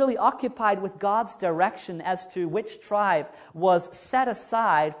not really occupied with God's direction as to which tribe was set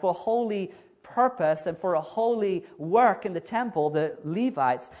aside for holy purpose and for a holy work in the temple, the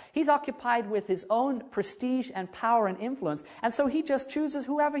Levites. He's occupied with his own prestige and power and influence, and so he just chooses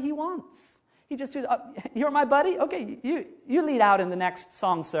whoever he wants. He just chooses, you're my buddy? Okay, you lead out in the next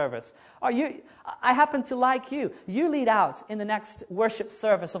song service. Or I happen to like you. You lead out in the next worship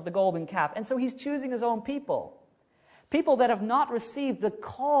service of the golden calf. And so he's choosing his own people. People that have not received the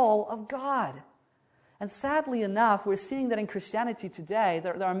call of God. And sadly enough, we're seeing that in Christianity today,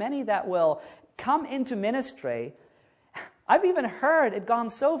 there are many that will come into ministry. I've even heard it gone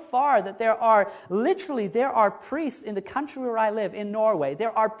so far that there are priests in the country where I live, in Norway.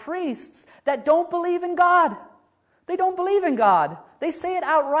 There are priests that don't believe in God. They don't believe in God. They say it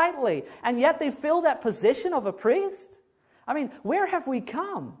outrightly, and yet they fill that position of a priest. I mean, where have we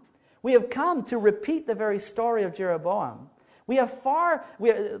come? We have come to repeat the very story of Jeroboam.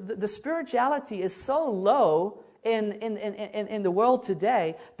 The spirituality is so low in the world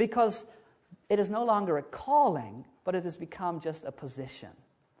today because it is no longer a calling, but it has become just a position.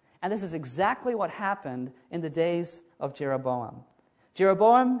 And this is exactly what happened in the days of Jeroboam.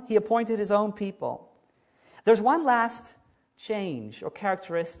 Jeroboam, he appointed his own people. There's one last change or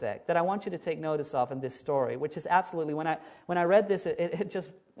characteristic that I want you to take notice of in this story, which is absolutely, when I read this,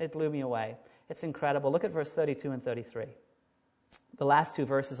 it blew me away. It's incredible. Look at verse 32 and 33. The last two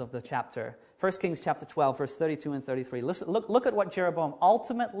verses of the chapter. 1 Kings chapter 12, verse 32 and 33. Look at what Jeroboam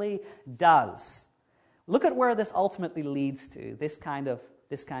ultimately does. Look at where this ultimately leads to, this kind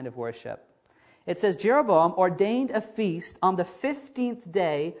of worship. It says, Jeroboam ordained a feast on the 15th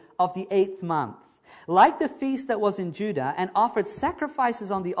day of the 8th month, like the feast that was in Judah, and offered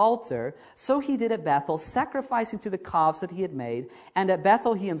sacrifices on the altar. So he did at Bethel, sacrificing to the calves that he had made. And at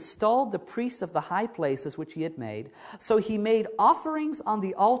Bethel he installed the priests of the high places which he had made. So he made offerings on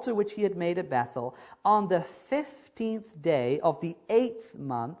the altar which he had made at Bethel on the 15th day of the 8th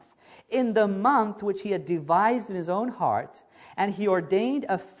month, in the month which he had devised in his own heart. And he ordained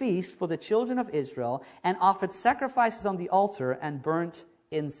a feast for the children of Israel, and offered sacrifices on the altar and burnt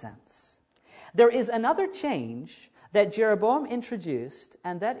incense. There is another change that Jeroboam introduced,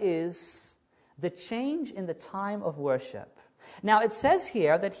 and that is the change in the time of worship. Now, it says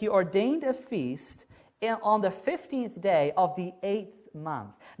here that he ordained a feast on the 15th day of the 8th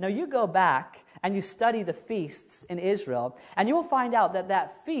month. Now, you go back and you study the feasts in Israel, and you will find out that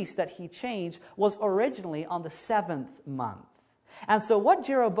that feast that he changed was originally on the 7th month. And so what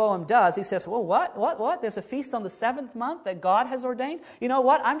Jeroboam does, he says, well, what? There's a feast on the 7th month that God has ordained? You know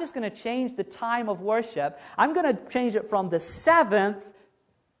what? I'm just going to change the time of worship. I'm going to change it from the 7th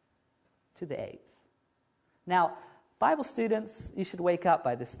to the 8th. Now, Bible students, you should wake up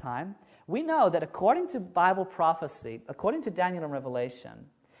by this time. We know that according to Bible prophecy, according to Daniel and Revelation,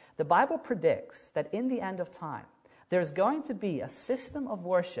 the Bible predicts that in the end of time, there's going to be a system of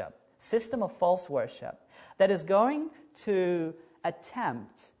worship, system of false worship, that is going to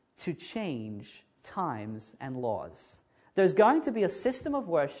attempt to change times and laws. There's going to be a system of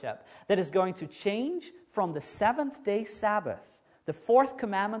worship that is going to change from the seventh-day Sabbath, the fourth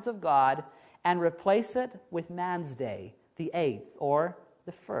commandment of God, and replace it with man's day, the 8th, or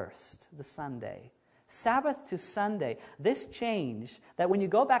the 1st, the Sunday. Sabbath to Sunday, this change, that when you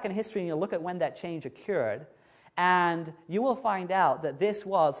go back in history and you look at when that change occurred, and you will find out that this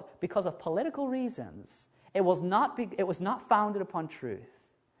was because of political reasons. It was not founded upon truth.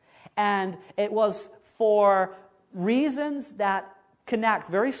 And it was for reasons that connect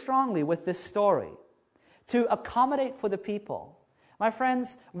very strongly with this story, to accommodate for the people. My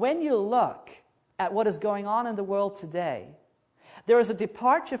friends, when you look at what is going on in the world today, there is a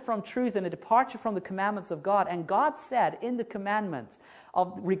departure from truth and a departure from the commandments of God. And God said in the commandment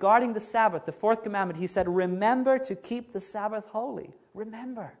regarding the Sabbath, the fourth commandment, He said, remember to keep the Sabbath holy.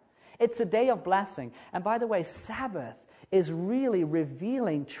 Remember. It's a day of blessing. And by the way, Sabbath is really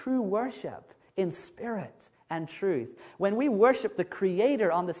revealing true worship in spirit and truth. When we worship the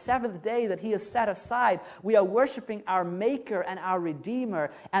Creator on the seventh day that He has set aside, we are worshiping our Maker and our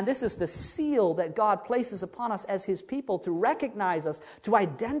Redeemer. And this is the seal that God places upon us as His people to recognize us, to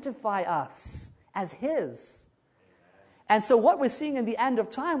identify us as His. And so what we're seeing in the end of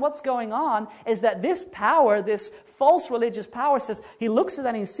time, what's going on, is that this power, this false religious power says, he looks at that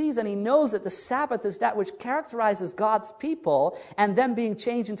and he sees and he knows that the Sabbath is that which characterizes God's people, and them being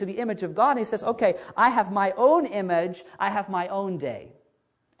changed into the image of God. And he says, okay, I have my own image, I have my own day.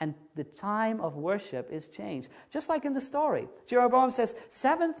 And the time of worship is changed. Just like in the story. Jeroboam says,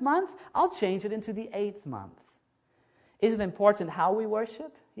 7th month, I'll change it into the 8th month. Is it important how we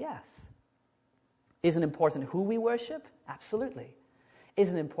worship? Yes. Is it important who we worship? Absolutely.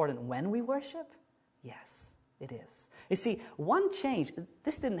 Is it important when we worship? Yes, it is. You see, one change,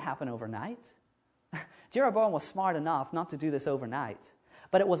 this didn't happen overnight. Jeroboam was smart enough not to do this overnight.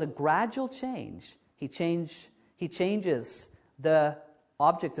 But it was a gradual change. He changes the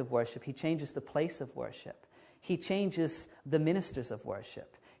object of worship. He changes the place of worship. He changes the ministers of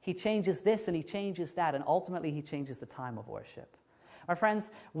worship. He changes this and he changes that, and ultimately he changes the time of worship. My friends,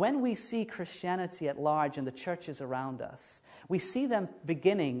 when we see Christianity at large and the churches around us, we see them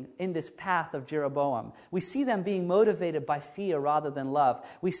beginning in this path of Jeroboam. We see them being motivated by fear rather than love.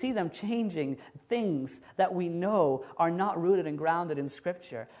 We see them changing things that we know are not rooted and grounded in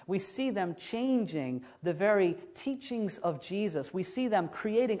Scripture. We see them changing the very teachings of Jesus. We see them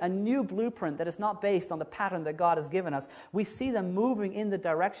creating a new blueprint that is not based on the pattern that God has given us. We see them moving in the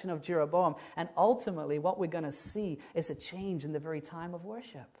direction of Jeroboam, and ultimately what we're going to see is a change in the very time of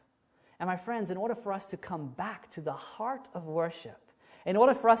worship. And my friends, in order for us to come back to the heart of worship, in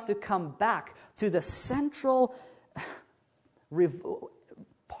order for us to come back to the central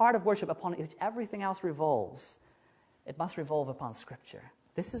part of worship upon which everything else revolves, it must revolve upon Scripture.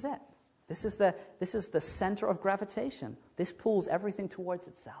 This is it. This is the center of gravitation. This pulls everything towards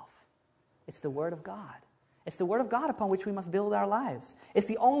itself. It's the Word of God. It's the Word of God upon which we must build our lives. It's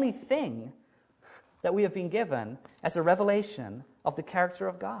the only thing that we have been given as a revelation of the character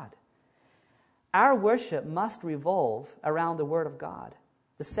of God. Our worship must revolve around the Word of God.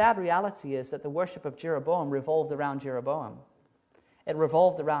 The sad reality is that the worship of Jeroboam revolved around Jeroboam. It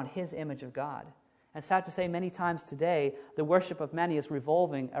revolved around his image of God. And sad to say, many times today, the worship of many is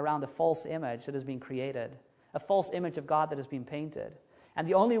revolving around a false image that has been created, a false image of God that has been painted. And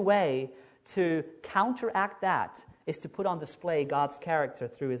the only way to counteract that is to put on display God's character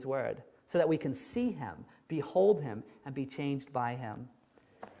through His Word, so that we can see Him, behold Him, and be changed by Him.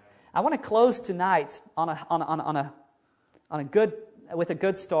 I want to close tonight with a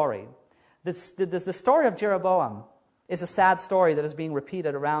good story. The story of Jeroboam is a sad story that is being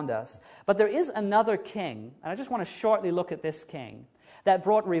repeated around us. But there is another king, and I just want to shortly look at this king, that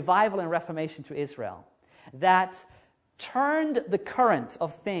brought revival and reformation to Israel, that turned the current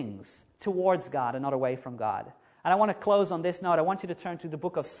of things towards God and not away from God. And I want to close on this note. I want you to turn to the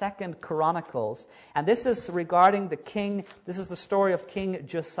book of 2 Chronicles. And this is regarding the king. This is the story of King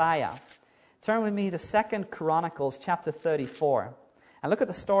Josiah. Turn with me to 2 Chronicles chapter 34. And look at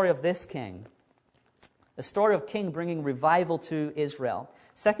the story of this king. The story of king bringing revival to Israel.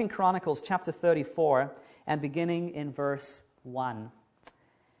 2 Chronicles chapter 34 and beginning in verse 1.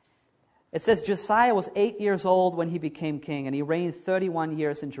 It says, Josiah was 8 years old when he became king, and he reigned 31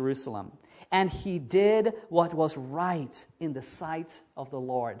 years in Jerusalem. And he did what was right in the sight of the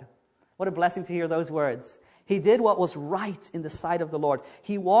Lord. What a blessing to hear those words. He did what was right in the sight of the Lord.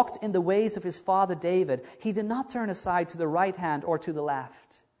 He walked in the ways of his father David. He did not turn aside to the right hand or to the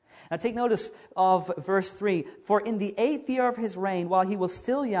left. Now take notice of verse 3. For in the 8th year of his reign, while he was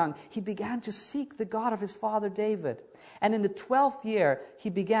still young, he began to seek the God of his father David. And in the 12th year, he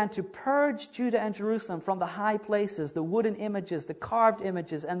began to purge Judah and Jerusalem from the high places, the wooden images, the carved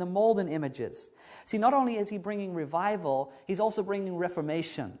images, and the molten images. See, not only is he bringing revival, he's also bringing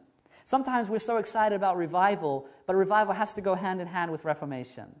reformation. Sometimes we're so excited about revival, but revival has to go hand in hand with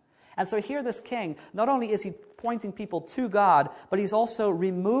reformation. And so here this king, not only is he pointing people to God, but he's also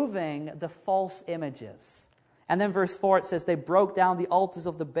removing the false images. And then verse 4, it says, they broke down the altars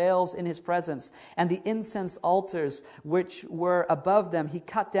of the Baals in his presence, and the incense altars which were above them he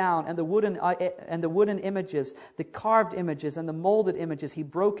cut down, and the wooden images, the carved images, and the molded images he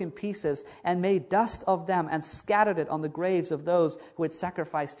broke in pieces, and made dust of them, and scattered it on the graves of those who had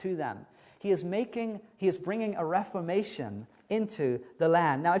sacrificed to them. He is bringing a reformation into the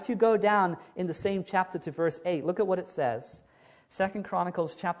land. Now, if you go down in the same chapter to verse 8, look at what it says. 2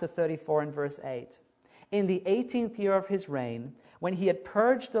 Chronicles chapter 34 and verse 8. In the 18th year of his reign, when he had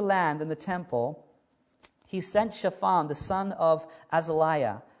purged the land and the temple, he sent Shaphan, the son of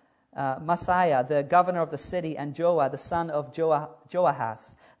Azaliah, Messiah, the governor of the city, and Joah, the son of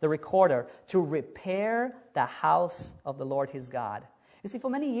Joahaz, the recorder, to repair the house of the Lord his God. You see, for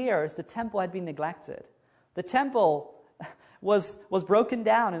many years, the temple had been neglected. The temple was broken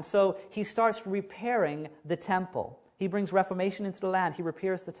down, and so he starts repairing the temple. He brings reformation into the land. He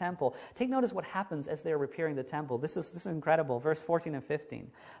repairs the temple. Take notice what happens as they're repairing the temple. This is incredible. Verse 14 and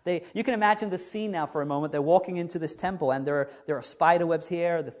 15. You can imagine the scene now for a moment. They're walking into this temple, and there are spider webs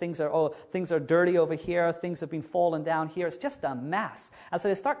here. Things are dirty over here. Things have been fallen down here. It's just a mess. And so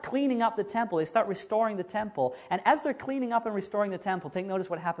they start cleaning up the temple. They start restoring the temple. And as they're cleaning up and restoring the temple, take notice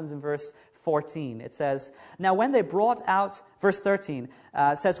what happens in verse 14. It says, now when they brought out, verse 13,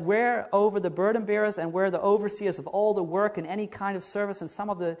 it says, where over the burden bearers and where the overseers of all the work and any kind of service, and some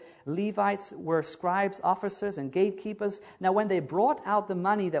of the Levites were scribes, officers, and gatekeepers. Now when they brought out the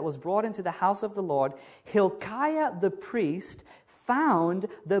money that was brought into the house of the Lord, Hilkiah the priest found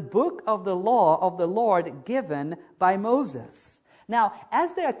the book of the law of the Lord given by Moses. Now,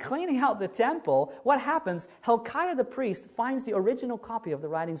 as they're cleaning out the temple, what happens? Hilkiah the priest finds the original copy of the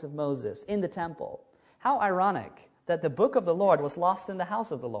writings of Moses in the temple. How ironic that the book of the Lord was lost in the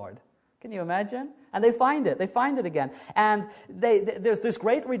house of the Lord. Can you imagine? And they find it. They find it again. And there's this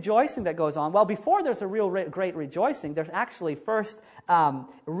great rejoicing that goes on. Well, before there's a real great rejoicing, there's actually first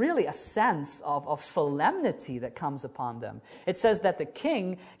really a sense of solemnity that comes upon them. It says that the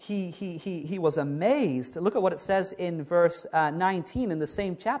king, he was amazed. Look at what it says in verse 19 in the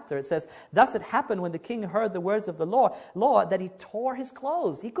same chapter. It says, thus it happened when the king heard the words of the law that he tore his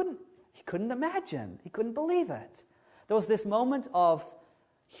clothes. He couldn't imagine. He couldn't believe it. There was this moment of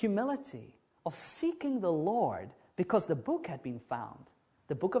humility, of seeking the Lord, because the book had been found.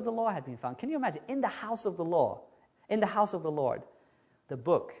 The book of the law had been found. Can you imagine? In the house of the law, in the house of the Lord, the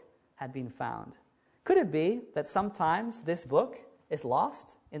book had been found. Could it be that sometimes this book is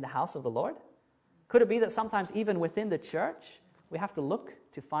lost in the house of the Lord? Could it be that sometimes even within the church, we have to look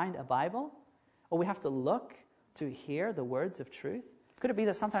to find a Bible? Or we have to look to hear the words of truth? Could it be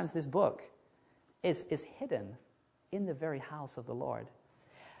that sometimes this book is hidden in the very house of the Lord?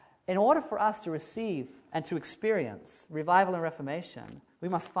 In order for us to receive and to experience revival and reformation, we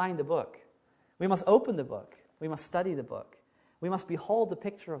must find the book. We must open the book. We must study the book. We must behold the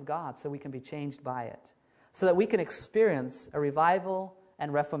picture of God so we can be changed by it, so that we can experience a revival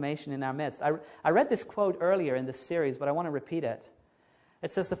and reformation in our midst. I read this quote earlier in this series, but I want to repeat it.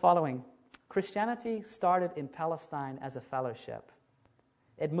 It says the following: Christianity started in Palestine as a fellowship.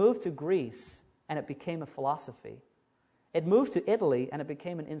 It moved to Greece and it became a philosophy. It moved to Italy and it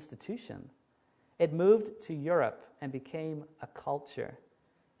became an institution. It moved to Europe and became a culture.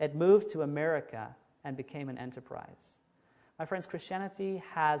 It moved to America and became an enterprise. My friends, Christianity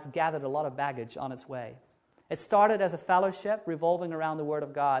has gathered a lot of baggage on its way. It started as a fellowship revolving around the Word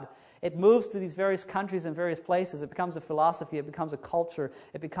of God. It moves to these various countries and various places. It becomes a philosophy. It becomes a culture.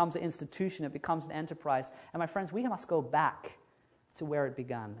 It becomes an institution. It becomes an enterprise. And my friends, we must go back to where it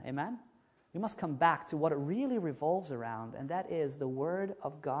began. Amen? We must come back to what it really revolves around, and that is the Word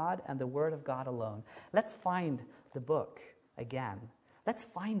of God and the Word of God alone. Let's find the book again. Let's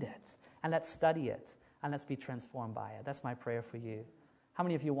find it, and let's study it, and let's be transformed by it. That's my prayer for you. How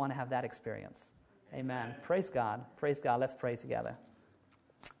many of you want to have that experience? Amen. Praise God. Praise God. Let's pray together.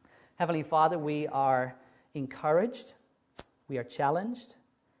 Heavenly Father, we are encouraged. We are challenged.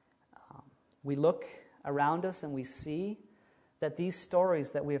 We look around us and we see that these stories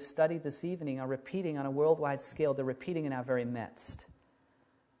that we have studied this evening are repeating on a worldwide scale. They're repeating in our very midst.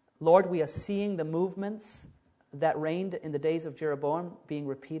 Lord, we are seeing the movements that reigned in the days of Jeroboam being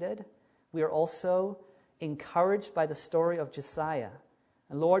repeated. We are also encouraged by the story of Josiah.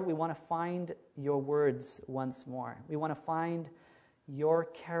 And Lord, we want to find your words once more. We want to find your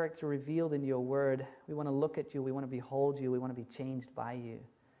character revealed in your word. We want to look at you. We want to behold you. We want to be changed by you.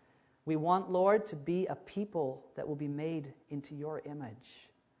 We want, Lord, to be a people that will be made into your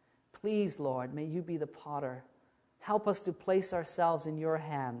image. Please, Lord, may you be the potter. Help us to place ourselves in your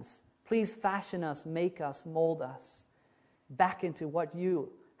hands. Please fashion us, make us, mold us back into what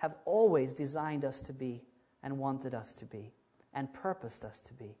you have always designed us to be and wanted us to be and purposed us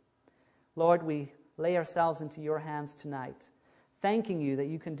to be. Lord, we lay ourselves into your hands tonight, thanking you that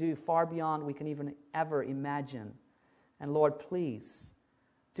you can do far beyond we can even ever imagine. And Lord, please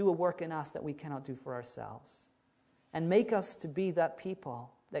do a work in us that we cannot do for ourselves. And make us to be that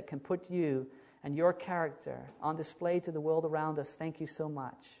people that can put you and your character on display to the world around us. Thank you so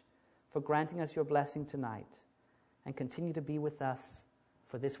much for granting us your blessing tonight. And continue to be with us.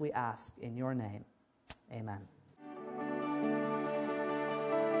 For this we ask in your name. Amen.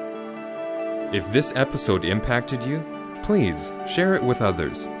 If this episode impacted you, please share it with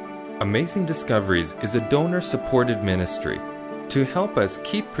others. Amazing Discoveries is a donor-supported ministry. To help us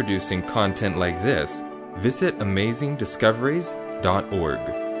keep producing content like this, visit amazingdiscoveries.org.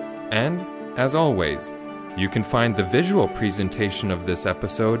 And, as always, you can find the visual presentation of this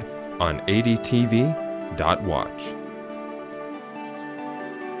episode on adtv.watch.